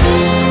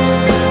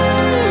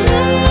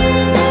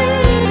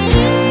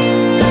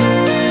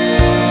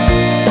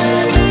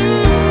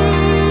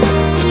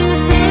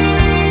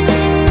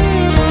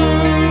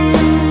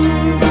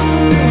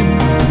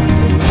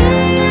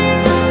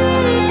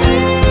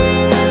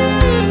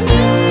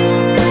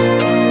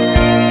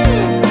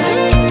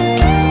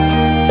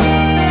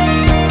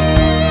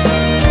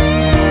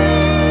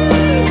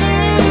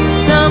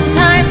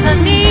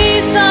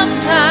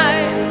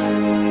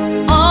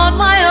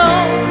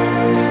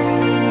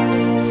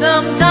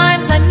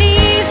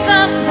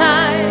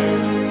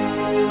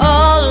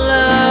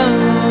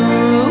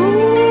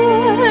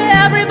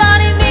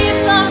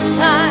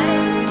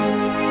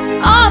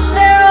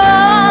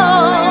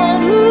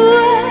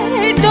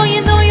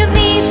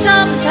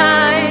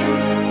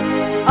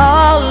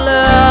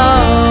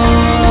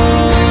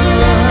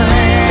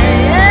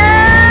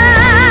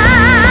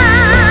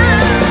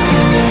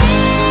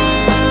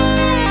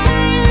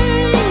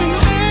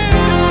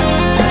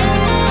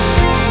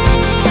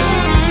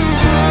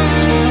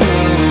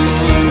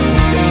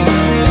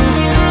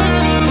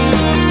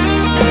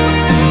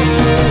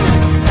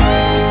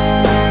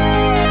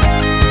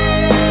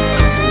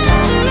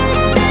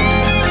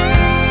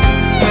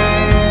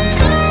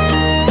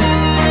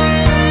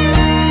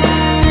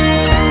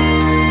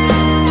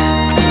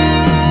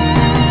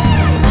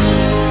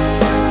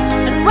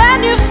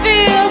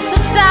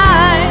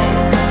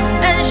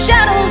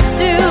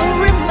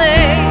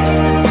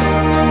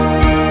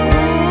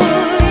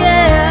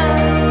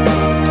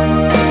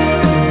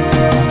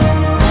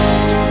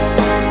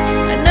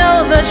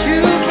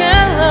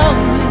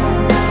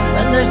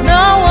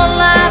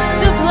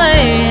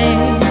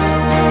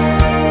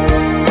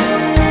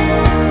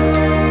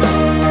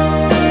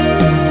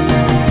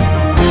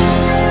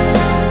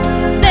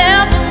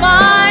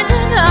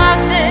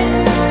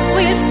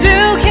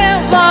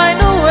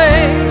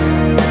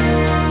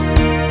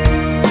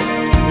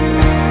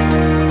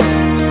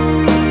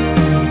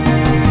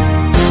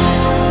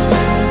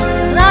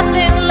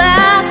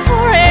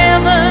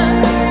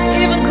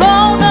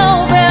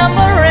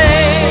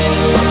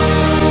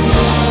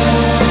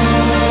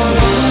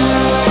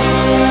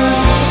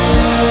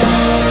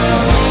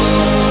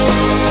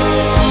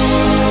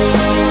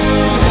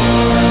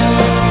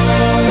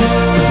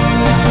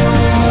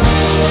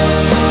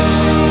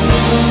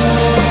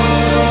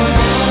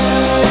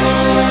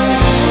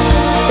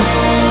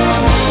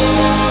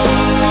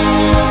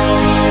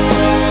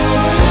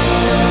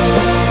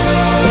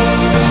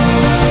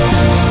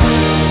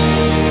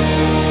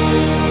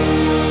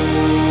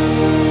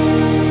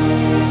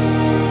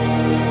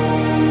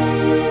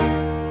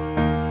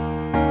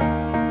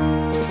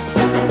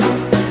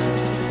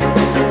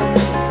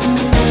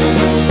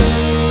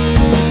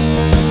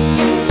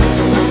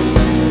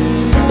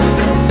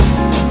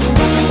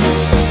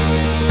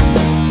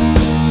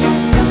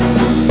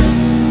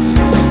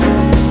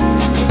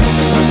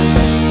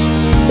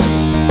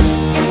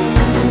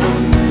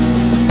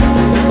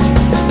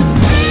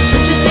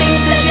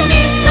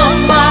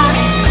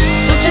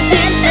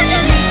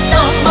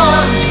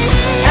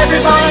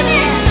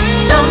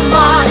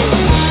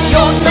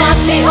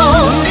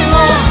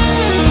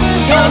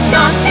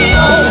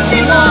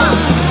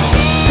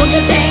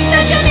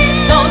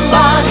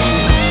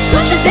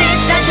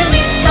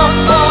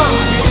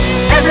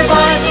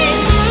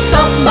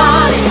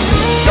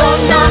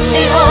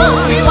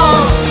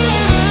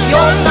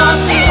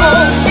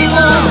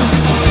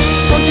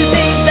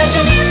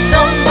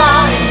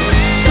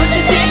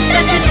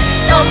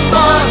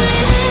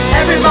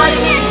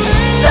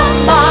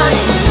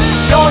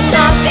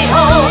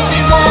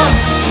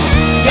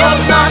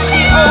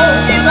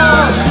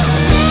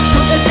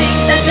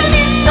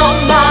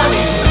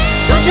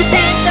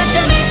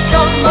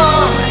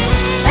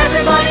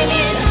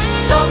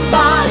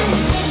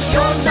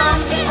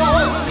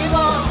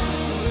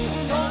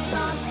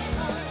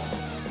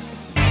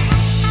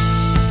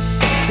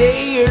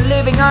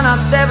 leaving on a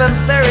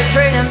 7:30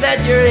 train and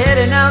that you're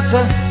heading out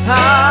to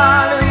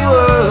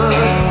Hollywood.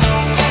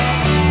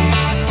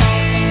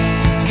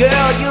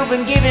 Girl, you've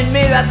been giving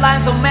me that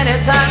line so many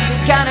times, it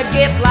kinda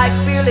gets like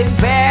feeling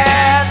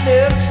bad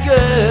looks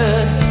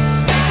good.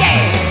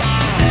 Yeah,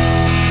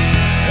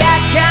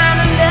 that kind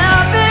of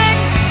loving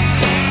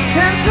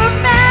turns a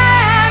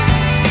man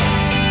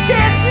to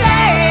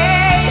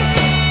slave.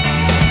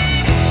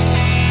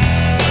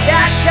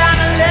 That kind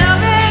of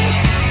loving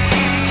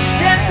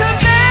turns a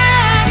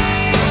man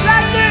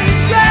like this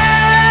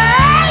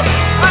grave.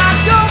 I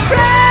go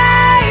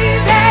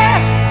crazy,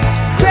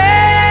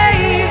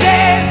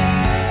 crazy,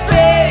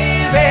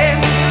 baby.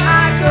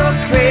 I go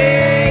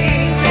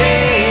crazy.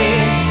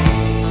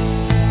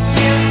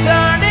 You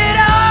turn it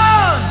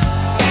on,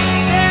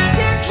 then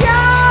you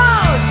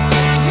count.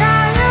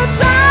 Now you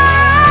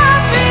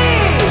drive me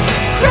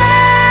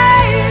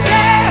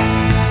crazy,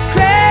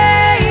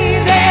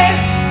 crazy,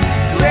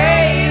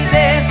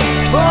 crazy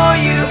for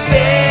you,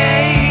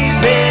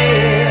 baby.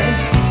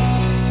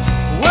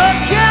 What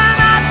can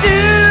I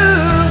do,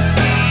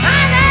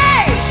 honey?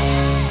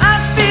 I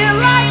feel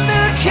like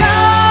the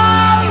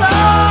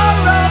color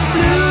of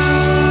blue.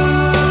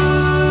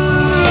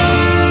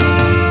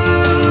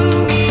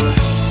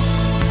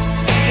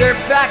 You're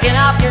backing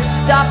up your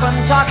stuff and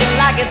talking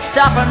like it's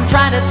stuff and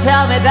trying to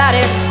tell me that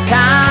it's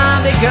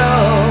time to go.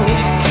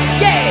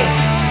 Yeah,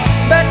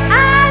 but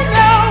I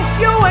know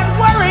you ain't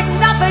wearing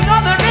nothing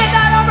other than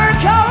that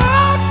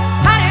overcoat,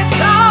 and it's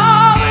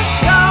all the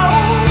show.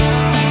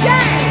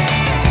 Yeah,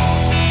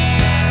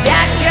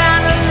 that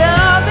kind of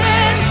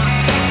loving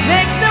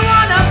makes me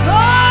wanna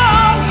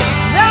pull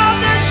down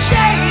the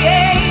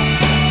shade.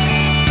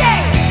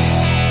 Yeah,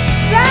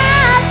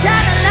 that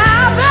kind of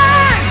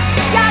loving,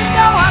 I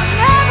know I'm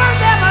never,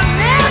 never,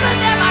 never,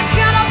 never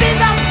gonna be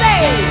the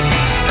same.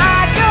 I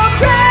go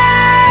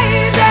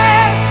crazy,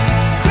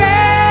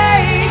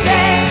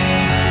 crazy,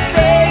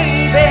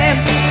 baby.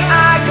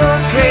 I go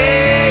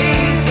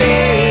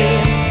crazy.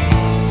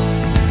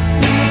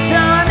 You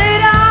turn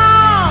it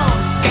on,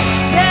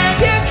 then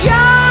you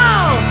go.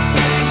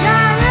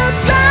 Now you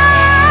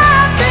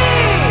drive me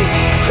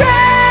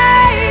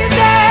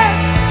crazy,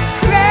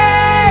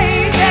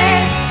 crazy,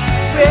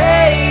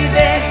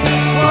 crazy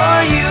for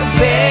you,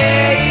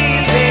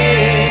 baby.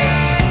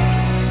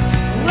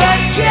 What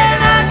can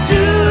I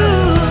do,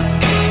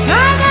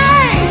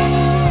 honey?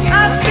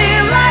 I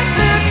feel like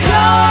the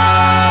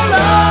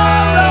color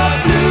of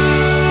blue.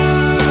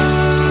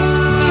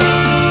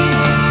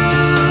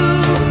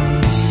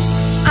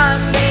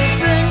 I'm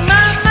losing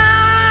my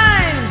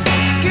mind,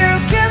 girl,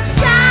 'cause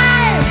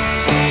I'm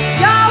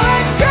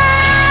going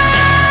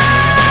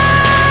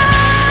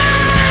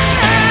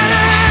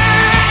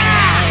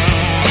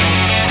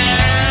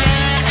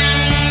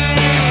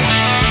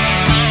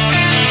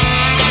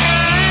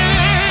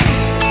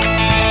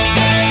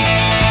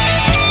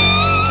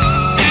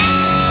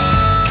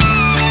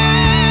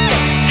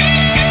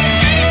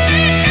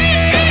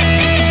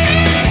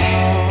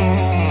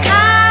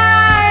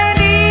I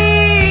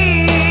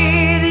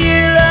need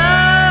your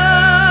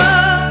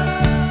love,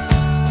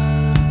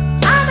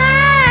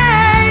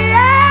 honey,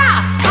 yeah.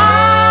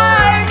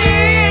 I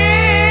need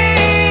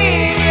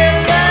your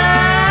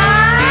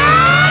love.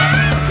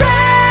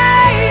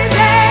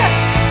 Crazy,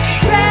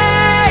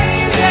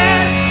 crazy,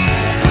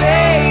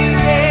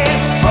 crazy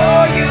for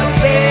you,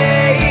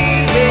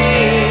 baby.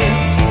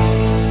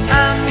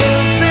 I'm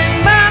losing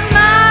my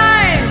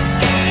mind,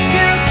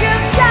 girl,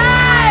 'cause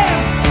I'm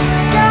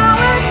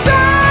going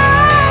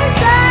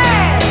crazy,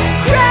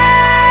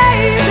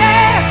 crazy,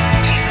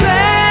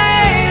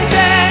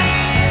 crazy,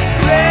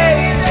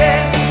 crazy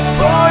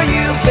for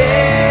you,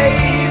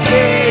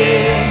 baby.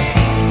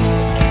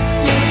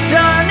 You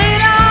turn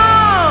it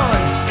on,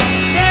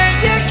 then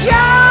you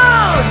go.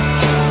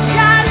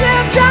 Now you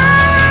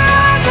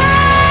got me.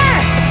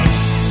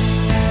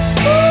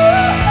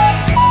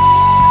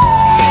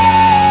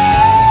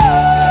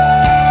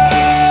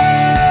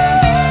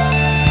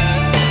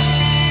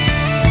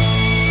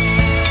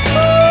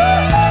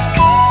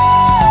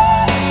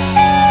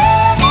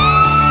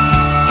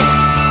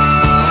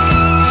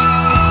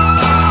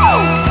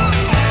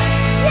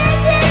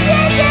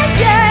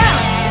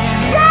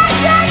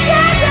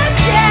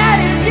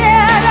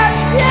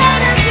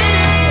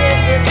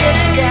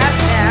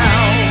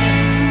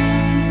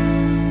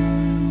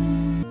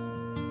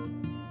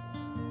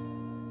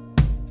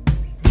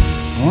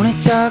 On a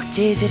dark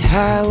desert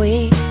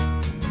highway,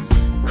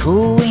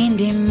 cool wind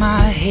in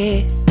my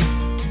hair,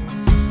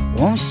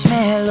 warm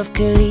smell of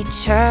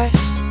colitas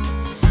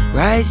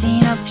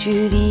rising up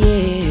through the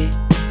air.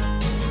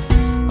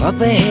 Up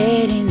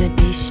ahead in the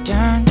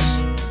distance,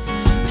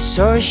 I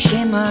saw a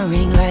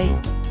shimmering light.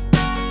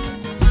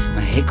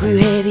 My head grew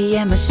heavy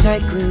and my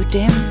sight grew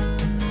dim.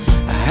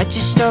 I had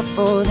to stop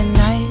for the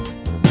night.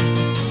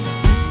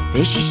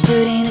 There she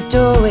stood in the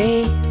doorway.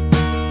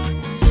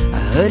 I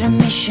heard a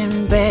mission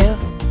bell,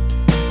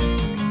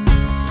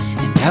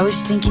 and I was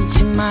thinking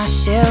to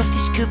myself,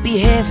 this could be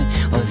heaven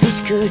or this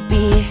could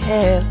be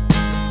hell.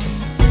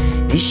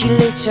 Then she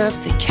lit up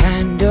the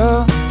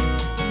candle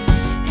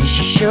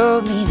she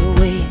showed me the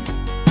way.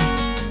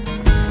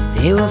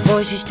 There were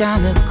voices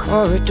down the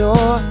corridor.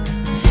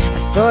 I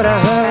thought I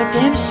heard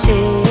them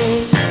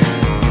say,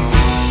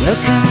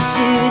 welcome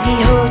to the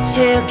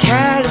Hotel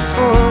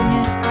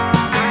California.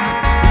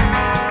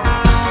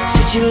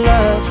 Such a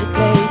lovely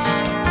place,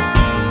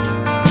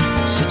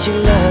 such a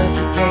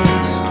lovely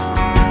place.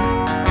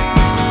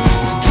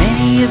 There's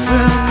plenty of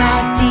room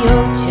at the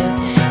Hotel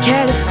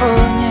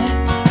California,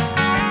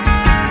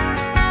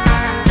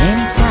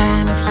 any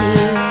time of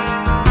year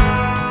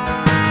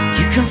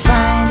you can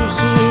find it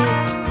here.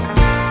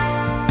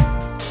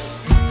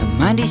 Her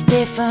mind is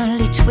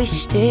definitely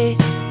twisted.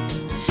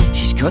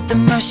 She's got the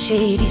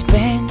Mercedes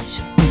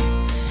Benz.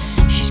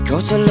 She's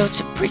got a lot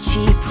of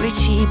pretty,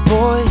 pretty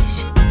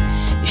boys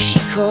that she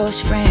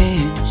calls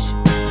friends.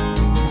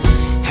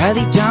 How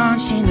they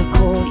dance in the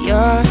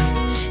courtyard,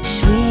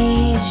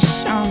 sweet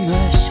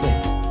summer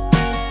sweat.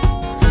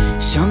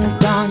 Some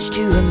dance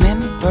to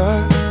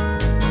remember,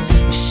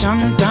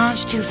 some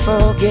dance to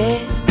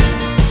forget.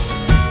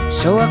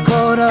 So I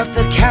called up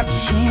the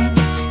captain,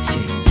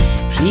 said,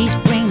 please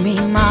bring me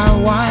my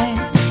wine.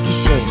 He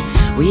said,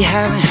 we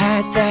haven't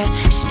had that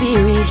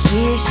spirit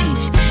here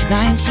since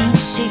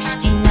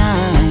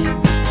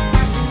 1969.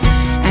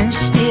 And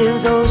still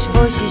those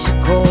voices are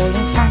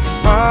calling from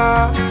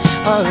far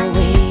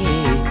away.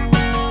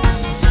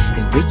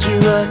 They wake you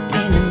up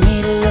in the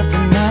middle of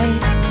the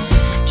night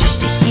just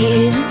to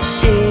hear them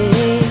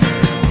say,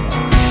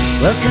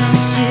 welcome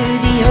to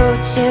the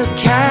Hotel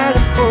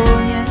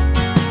California.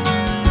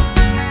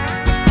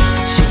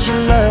 Such a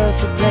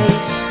lovely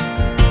place,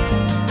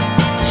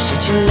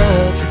 such a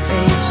lovely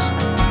face.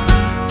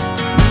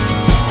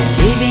 They're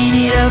living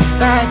it up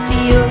at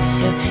the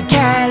Hotel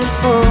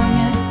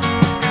California.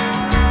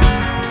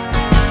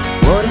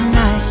 What a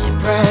nice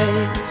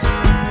surprise,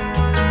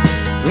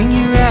 bring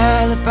your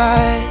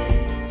alibis.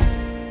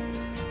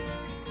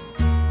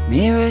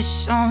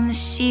 Mirrors on the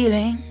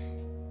ceiling,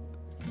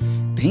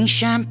 pink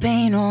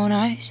champagne on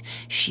ice.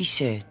 She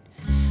said,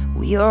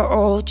 we are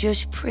all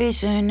just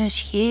prisoners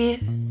here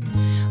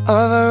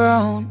of our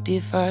own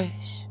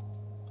device.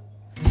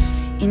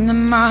 In the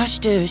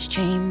master's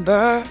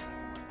chamber,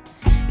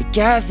 they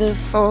gather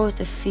for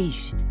the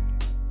feast.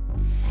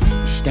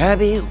 They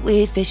stab it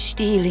with their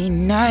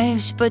stealing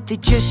knives, but they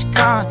just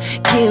can't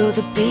kill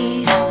the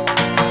beast.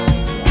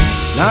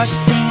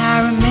 Last thing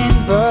I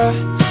remember,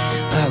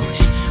 I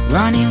was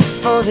running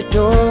for the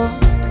door.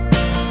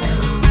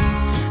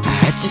 I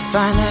had to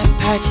find that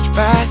passage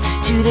back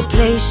to the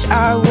place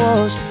I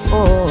was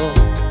before.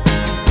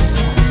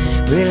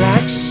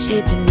 Relax,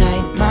 sit the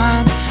night,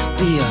 man.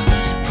 We are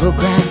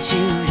programmed to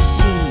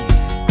receive,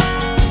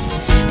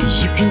 and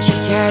you can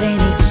check out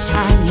any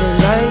time you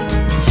like,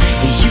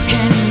 but you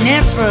can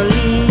never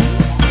leave.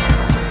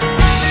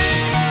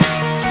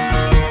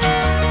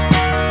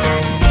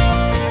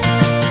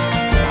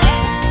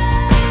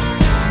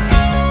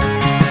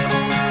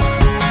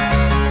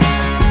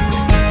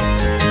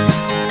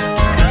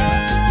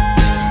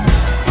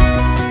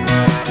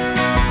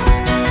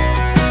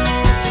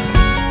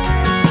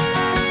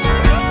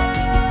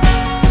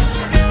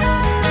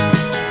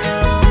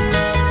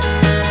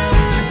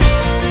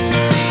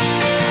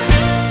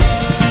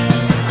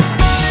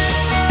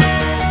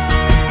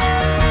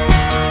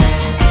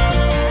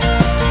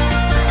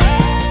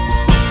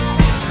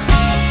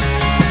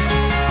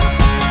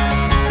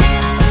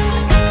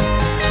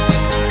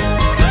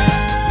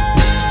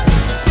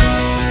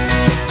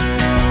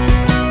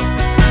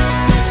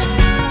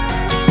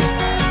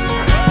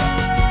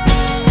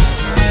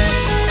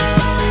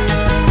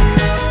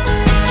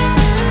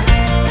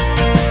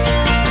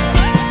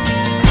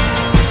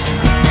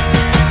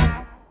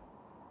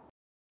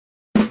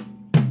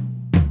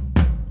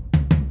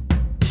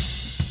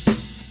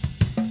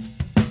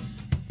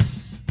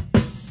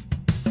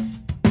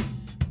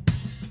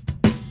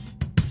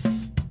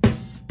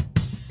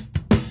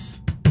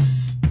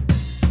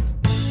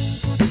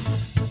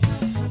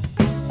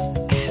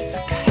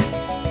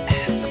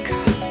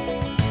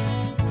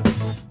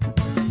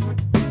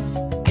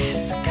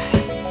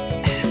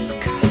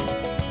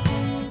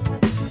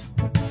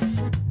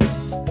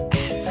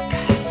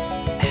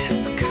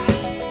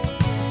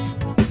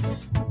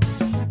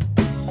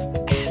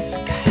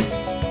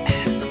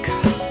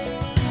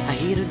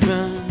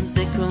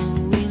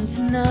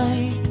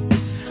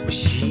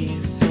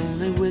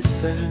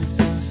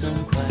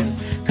 Some quiet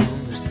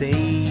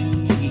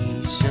conversation.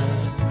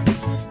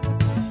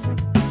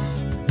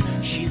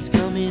 She's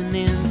coming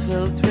in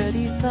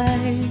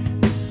 12:35.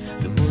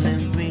 The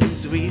moonlight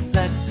rings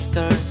reflect the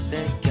stars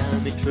that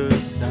guide me through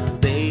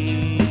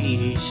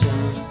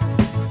salvation.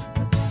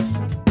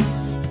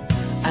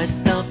 I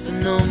stop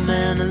an old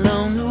man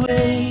along the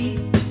way,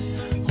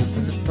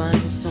 hoping to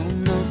find some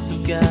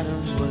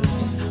unforgotten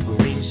words or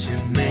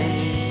ancient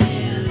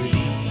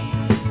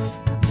melodies.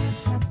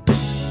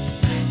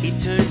 He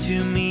turned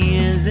to me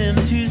as him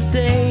to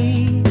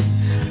say,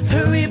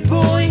 hurry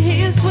boy,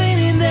 he's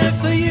waiting there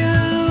for you.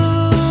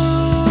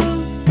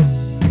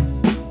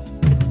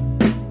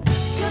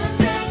 Gonna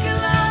take a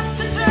lot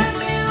to drag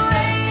me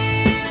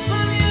away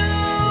from you.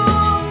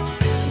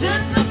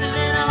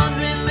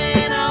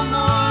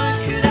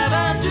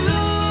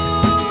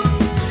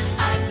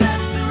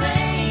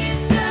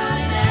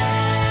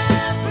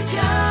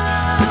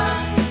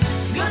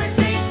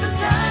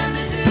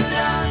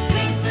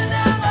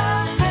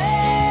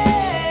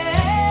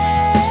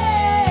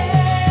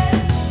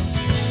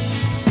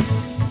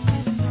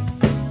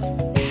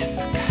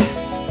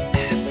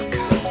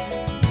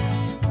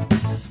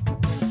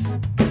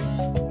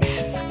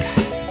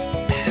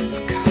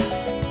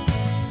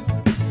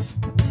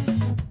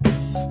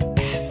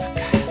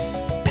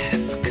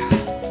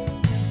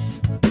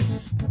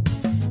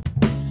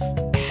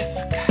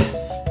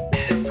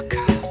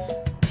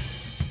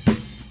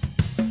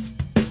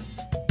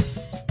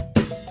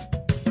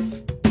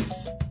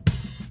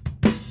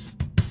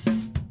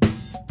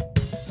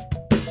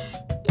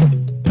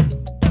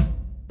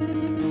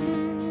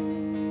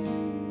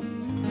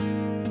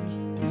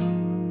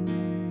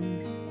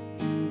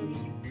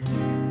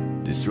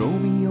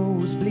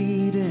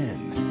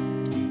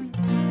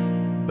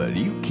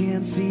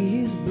 can't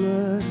see his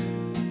blood.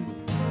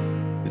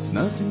 It's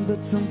nothing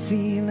but some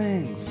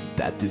feelings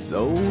that this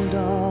old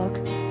dog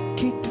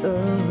kicked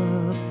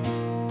up.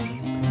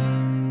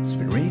 It's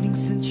been raining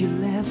since you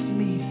left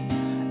me.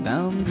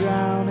 Now I'm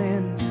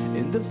drowning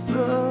in the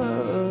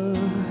flood.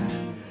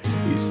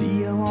 You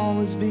see, I've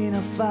always been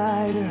a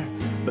fighter,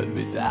 but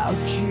without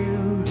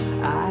you,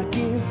 I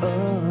give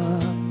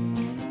up.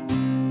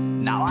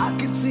 Now I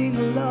can sing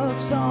a love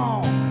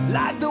song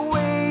like the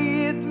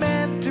way it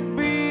meant to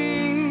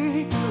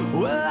be.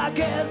 Well, I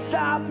guess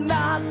I'm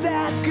not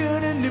that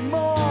good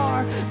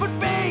anymore, but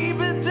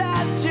baby,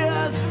 that's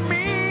just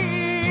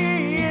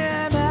me.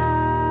 And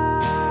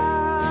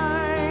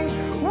I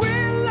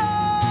will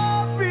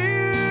love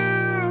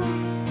you,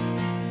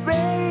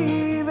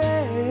 baby,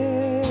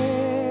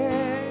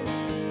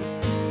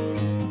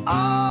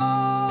 always,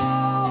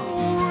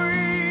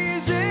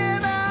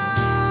 and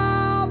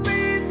I'll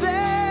be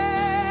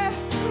there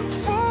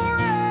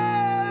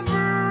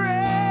forever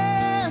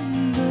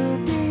and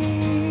a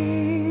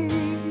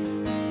day.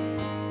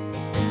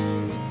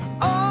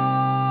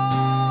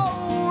 Always.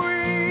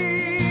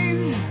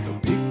 The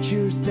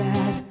pictures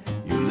that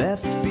you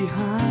left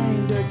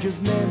behind are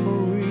just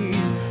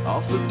memories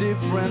of a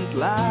different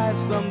life.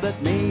 Some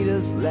that made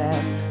us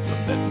laugh, some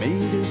that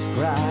made us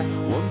cry,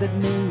 one that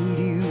made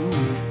you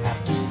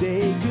have to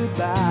say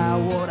goodbye.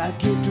 What I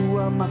give to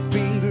run my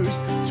fingers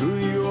through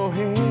your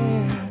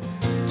hair,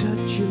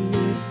 touch your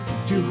lips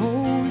to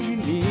hold you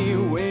near.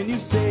 When you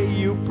say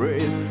your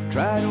prayers,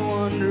 try to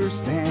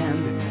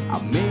understand I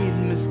made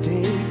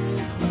mistakes,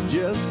 I'm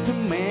just a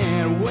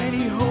man. When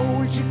he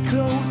holds you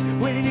close,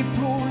 when he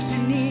pulls you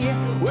near,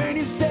 when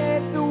he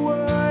says the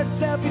words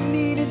that we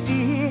needed to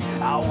hear,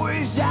 I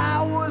wish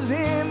I was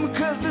him,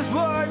 'cause these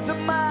words are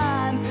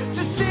mine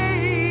to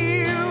see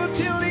you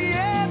till the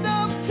end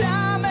of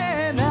time.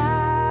 And I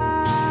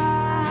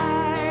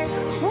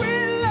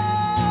will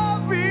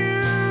love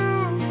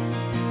you,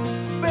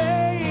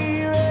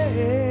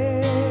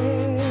 baby,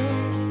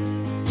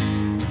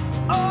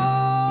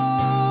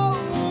 always,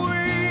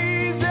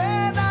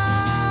 and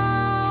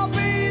I'll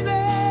be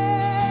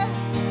there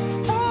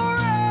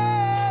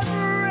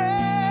forever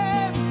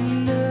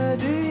and a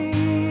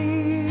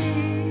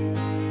day.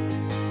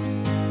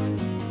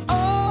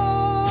 Always,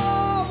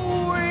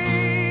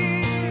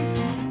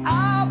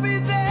 I'll be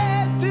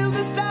there till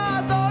the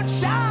stars don't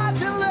shine,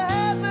 till the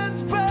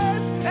heavens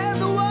burst and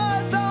the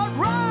words don't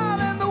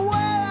rhyme, and the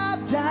way I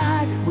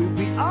die will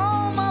be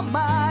on my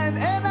mind.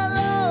 And I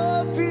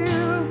love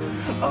you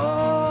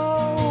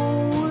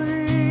always.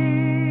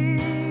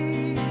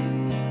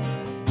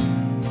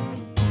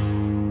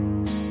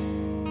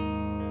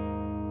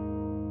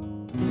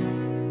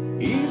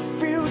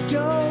 If you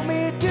told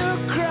me to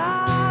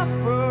cry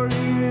for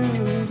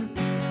you,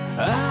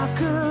 I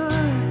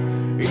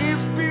could.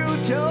 If you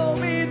told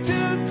me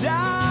to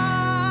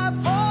die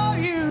for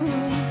you,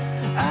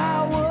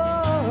 I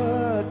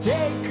would.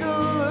 Take a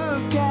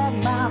look at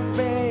my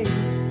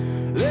face,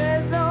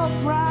 there's no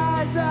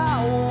price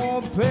I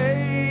won't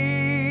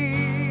pay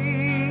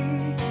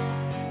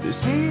to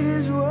see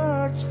these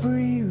words for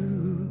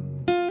you.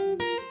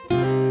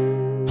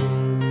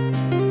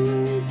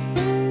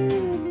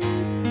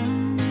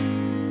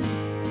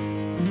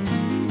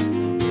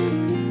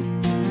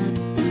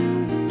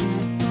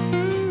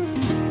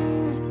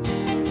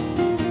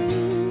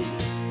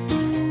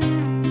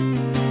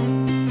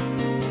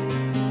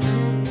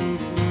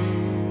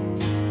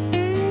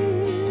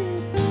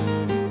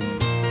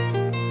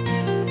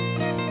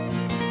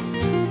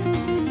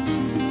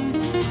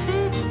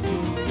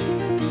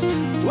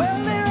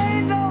 Well, there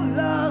ain't no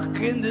luck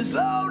in this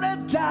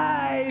loaded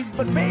dice,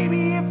 but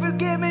maybe if you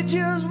give me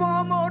just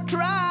one more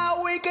try,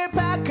 we can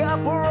pack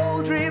up our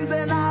old dreams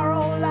and our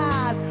old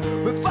lies.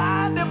 We'll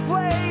find a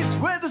place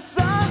where the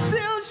sun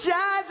still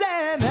shines,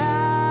 and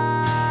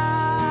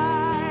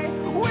I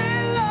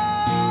will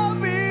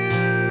love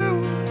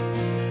you,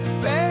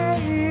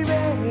 baby,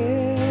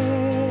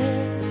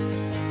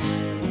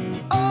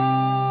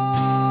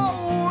 always,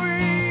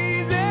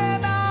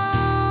 and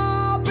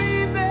I'll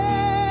be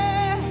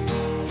there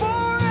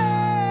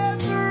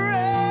forever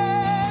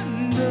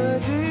and a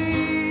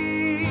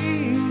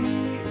day.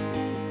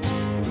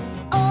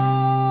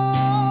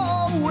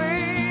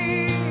 Always.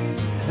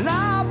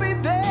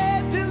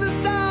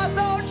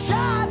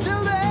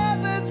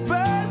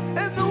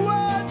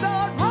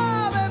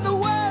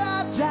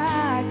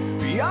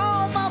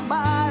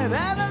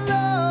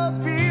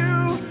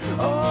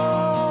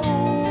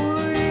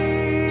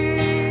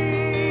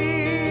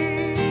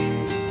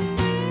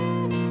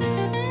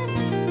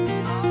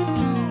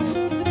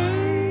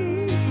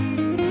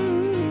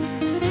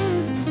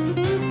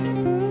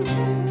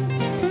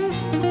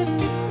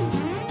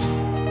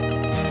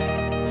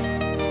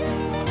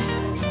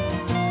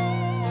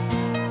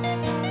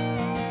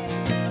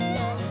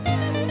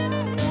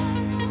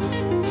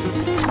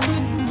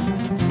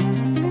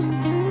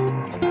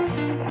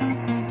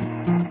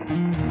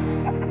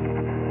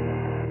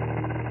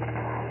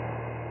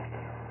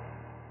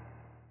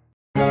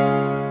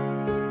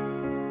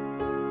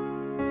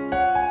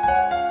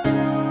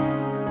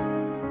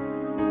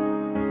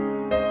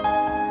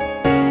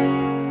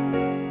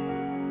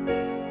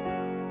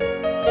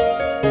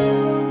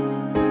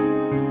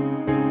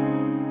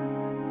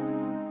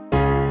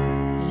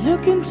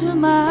 into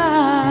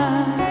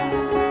my eyes,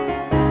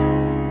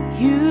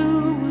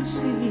 you will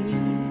see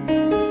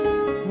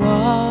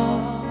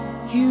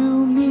what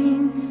you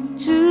mean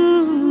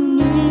to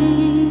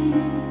me.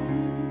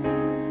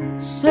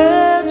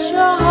 Search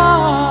your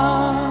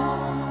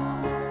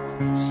heart,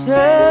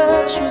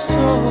 search your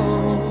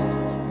soul,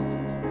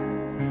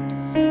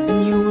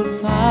 and you will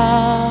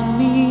find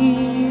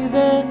me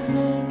there.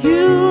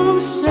 You'll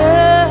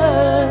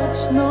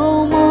search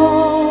no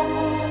more.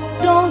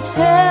 Don't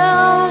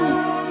tell me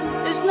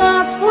it's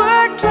not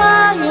worth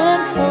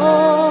trying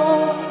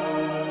for.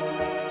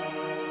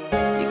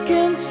 You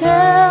can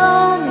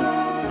tell me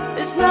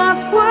it's not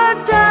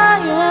worth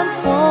dying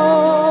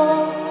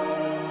for.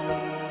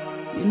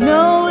 You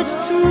know it's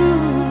true.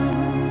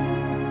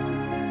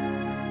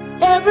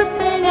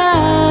 Everything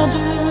I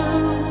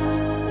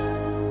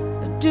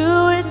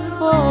do it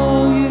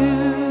for you.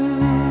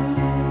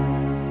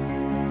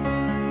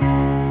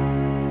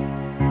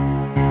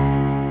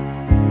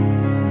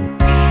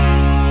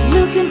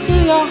 Look into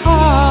your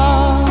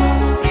heart,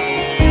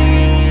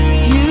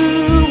 you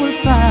will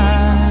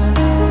find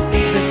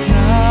there's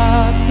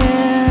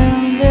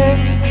nothing there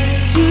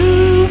to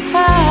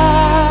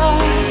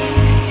hide.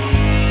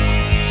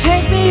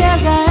 Take me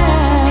as I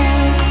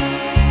am,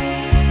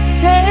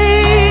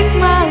 take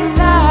my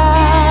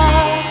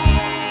life,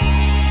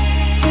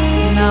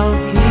 and I'll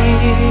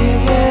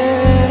give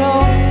it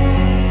all.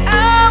 I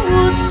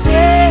would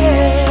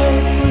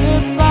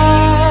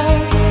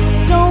sacrifice.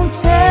 Don't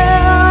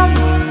tell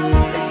me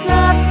it's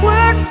not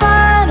worth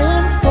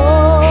fighting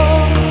for.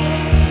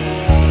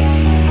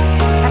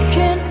 I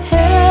can't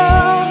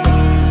help,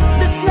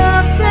 there's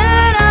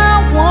nothing I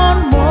want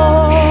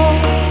more.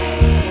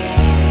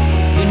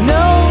 You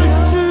know it's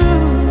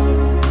true.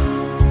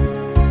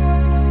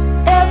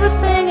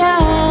 Everything I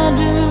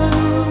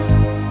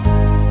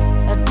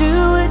do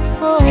it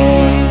for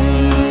you.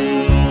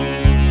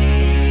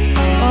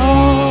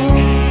 Oh,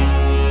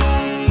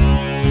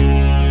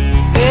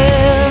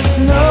 there's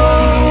no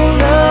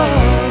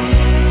love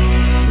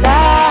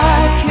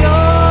like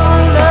your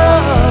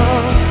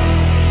love,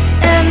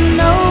 and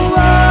no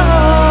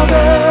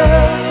other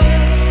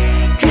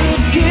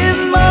could give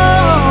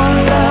more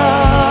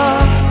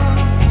love.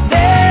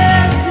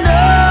 There's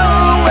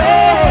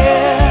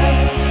nowhere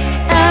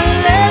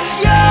unless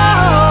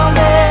you're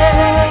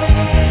there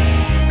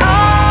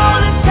all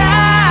the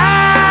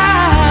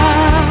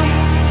time,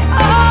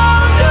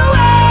 all the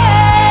way.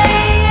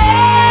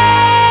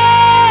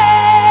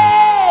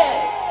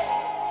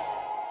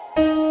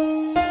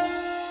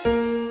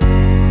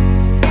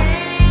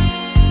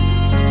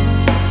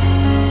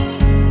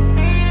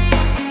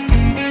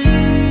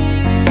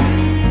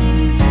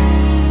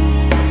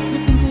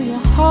 Look into your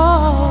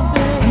heart,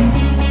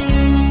 baby.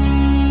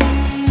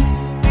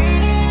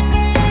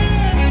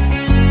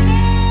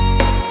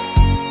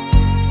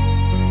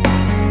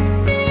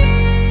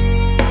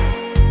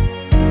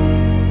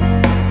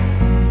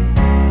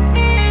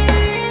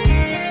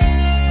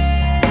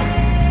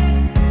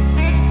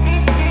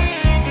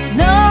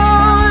 No,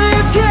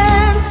 you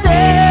can't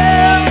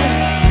tell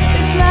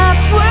it's not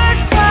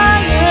worth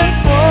trying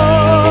for.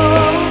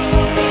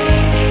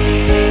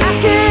 I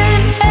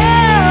can't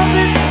help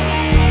it,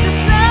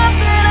 there's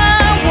nothing I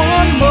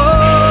want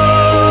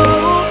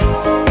more.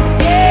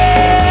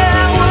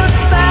 Yeah, I would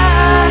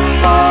fight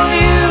for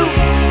you,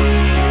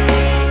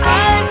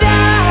 I'd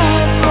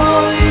die for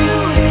you,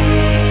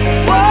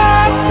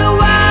 walk the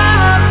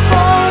wild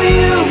for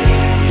you.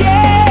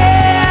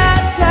 Yeah,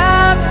 I'd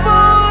die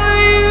for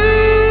you.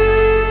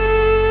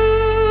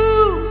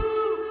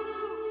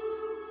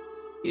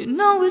 You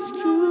know it's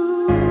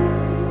true.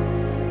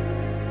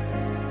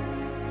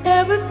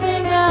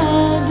 Everything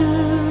I do,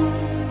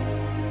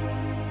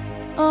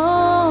 oh,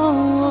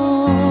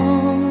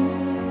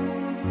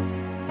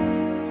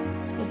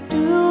 I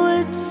do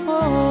it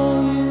for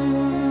you.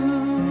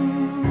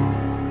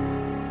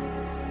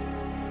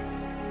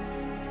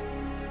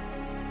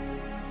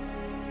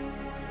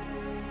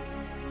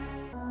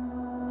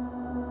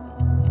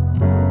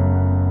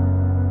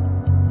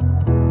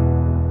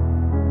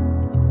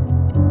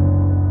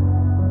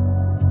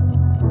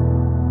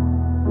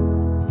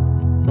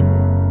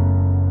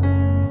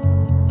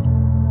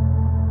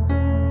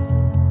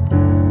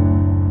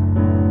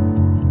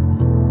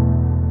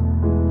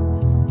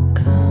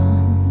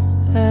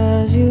 Come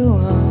as you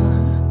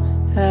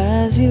are,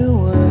 as you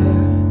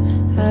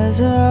were,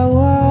 as I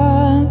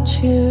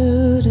want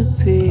you to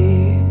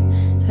be,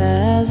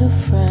 as a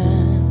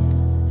friend,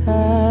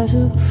 as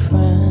a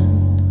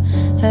friend,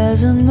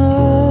 as an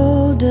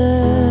old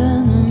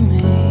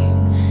enemy.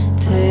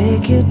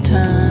 Take your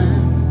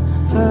time,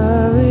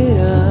 hurry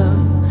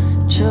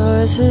up.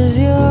 Choice is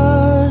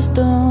yours,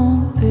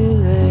 don't be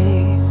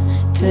late.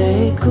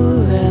 Take a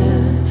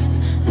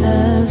rest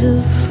as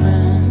a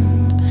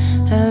friend,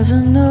 as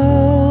an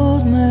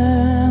old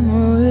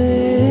memory.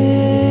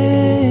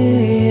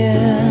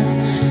 Yeah,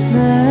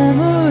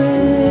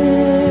 memory.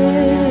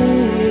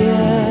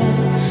 Yeah,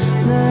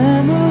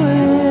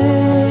 memory.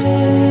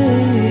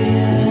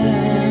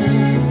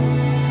 Yeah.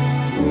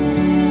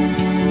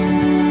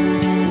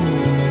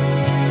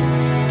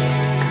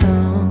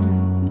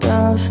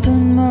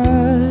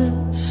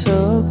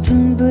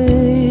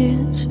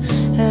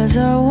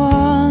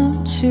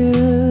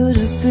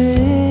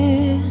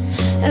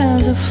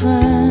 a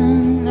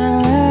friend,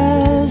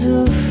 as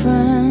a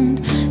friend,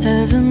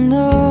 as an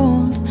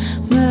old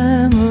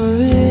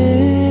memory.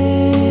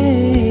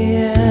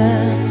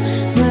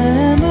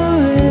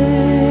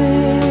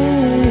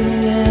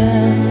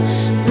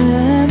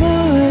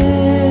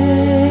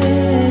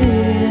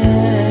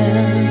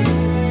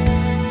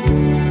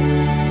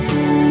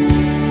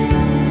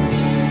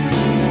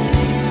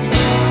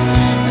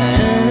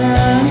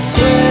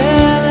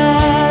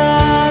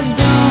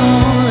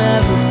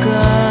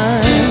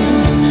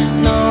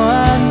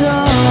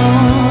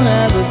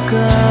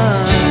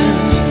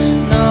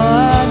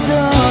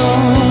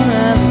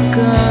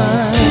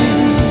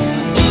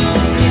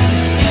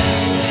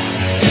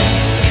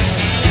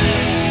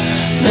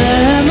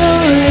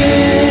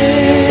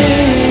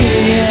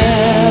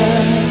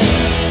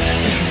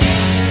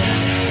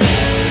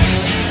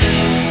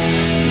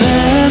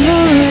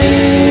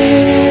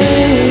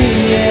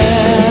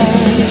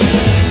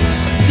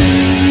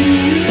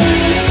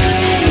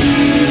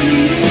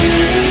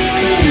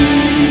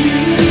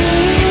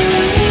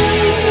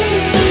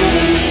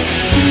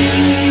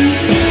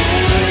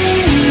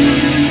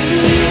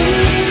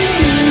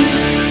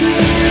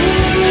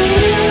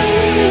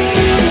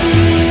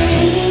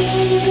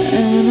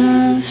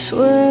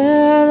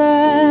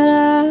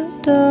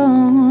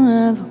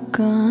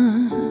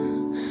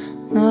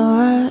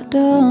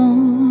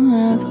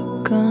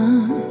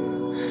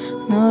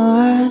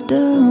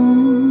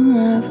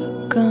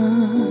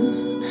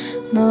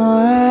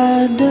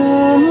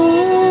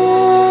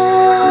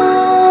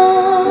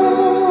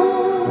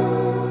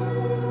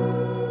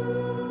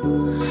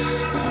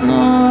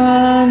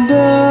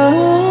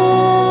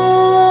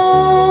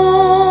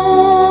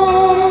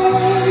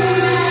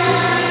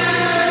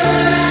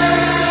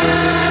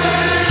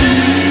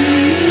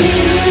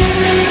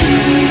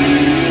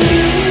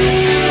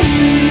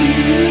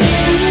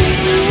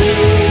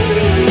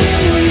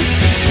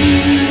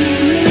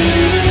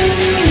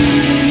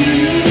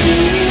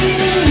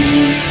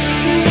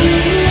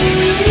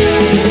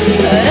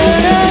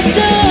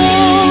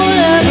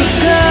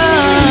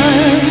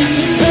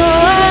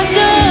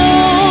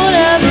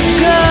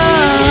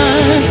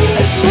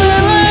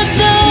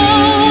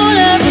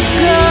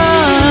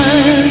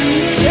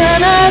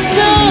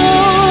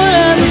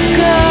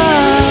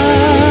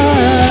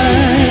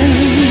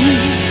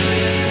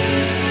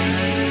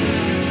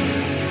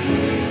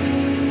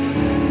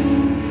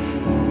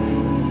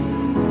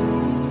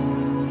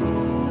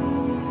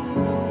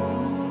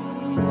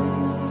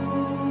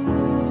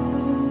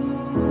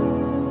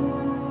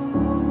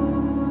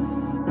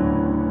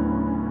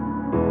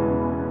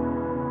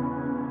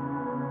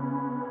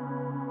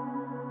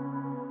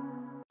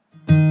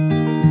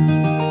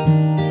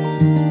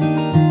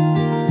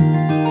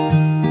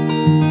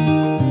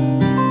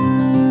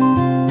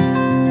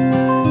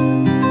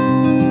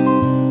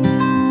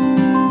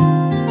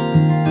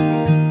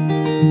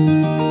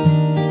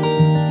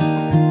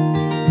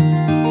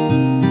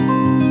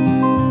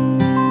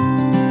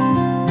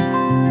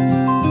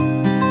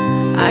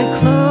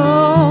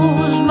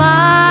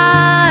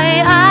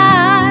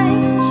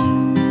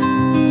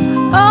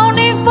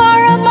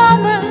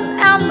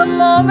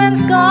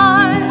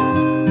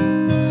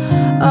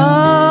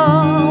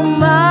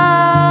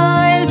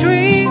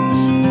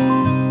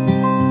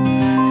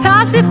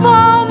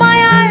 Before my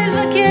eyes,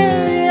 a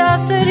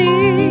curiosity,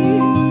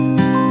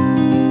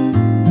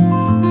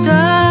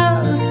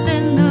 dust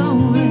in the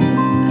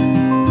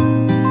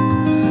wind.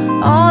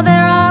 All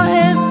there are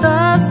is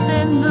dust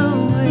in the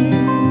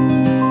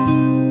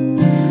wind.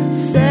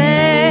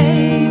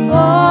 Same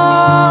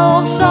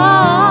old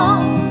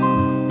song,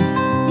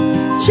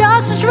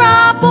 just a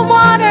drop of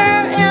water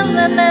in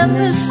an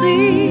endless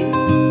sea.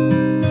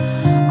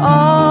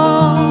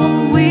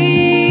 All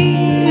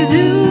we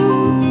do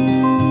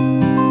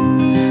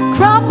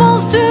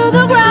crumbles to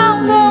the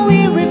ground, though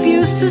we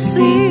refuse to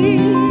see.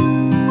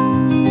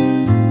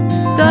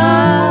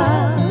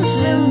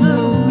 Dust in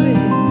the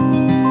wind.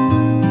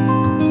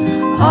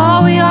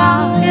 All we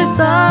are is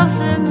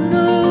dust in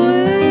the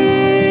wind.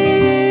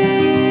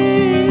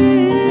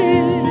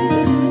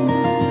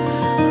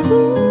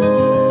 Ooh.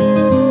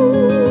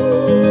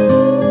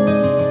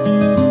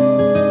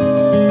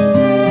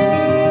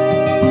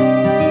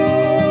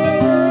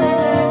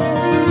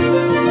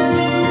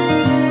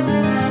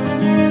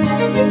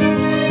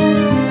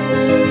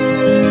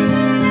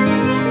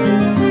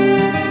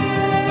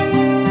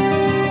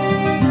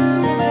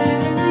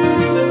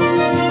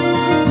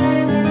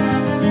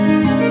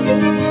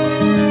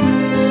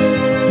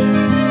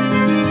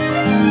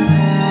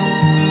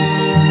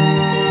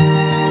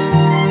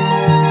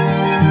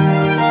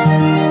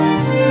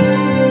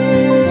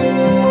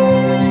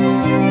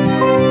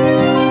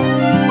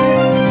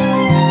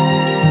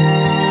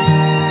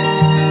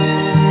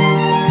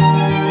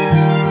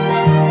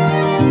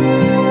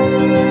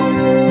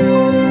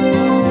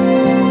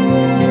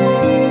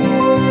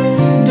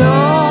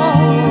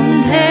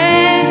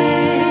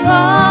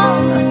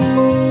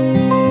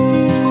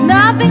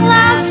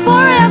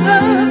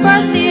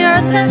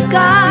 The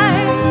sky,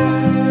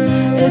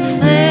 it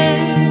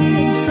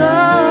slips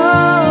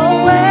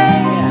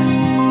away.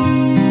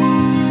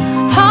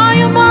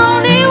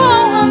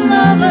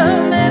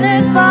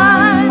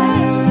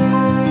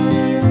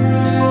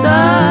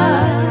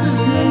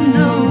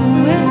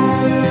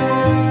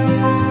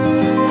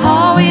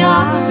 we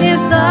are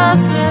is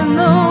dust in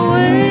the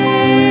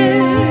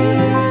wind.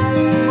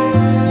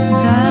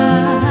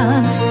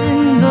 Dust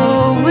in the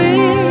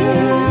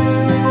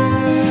wind.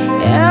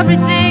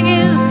 Everything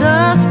is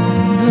dust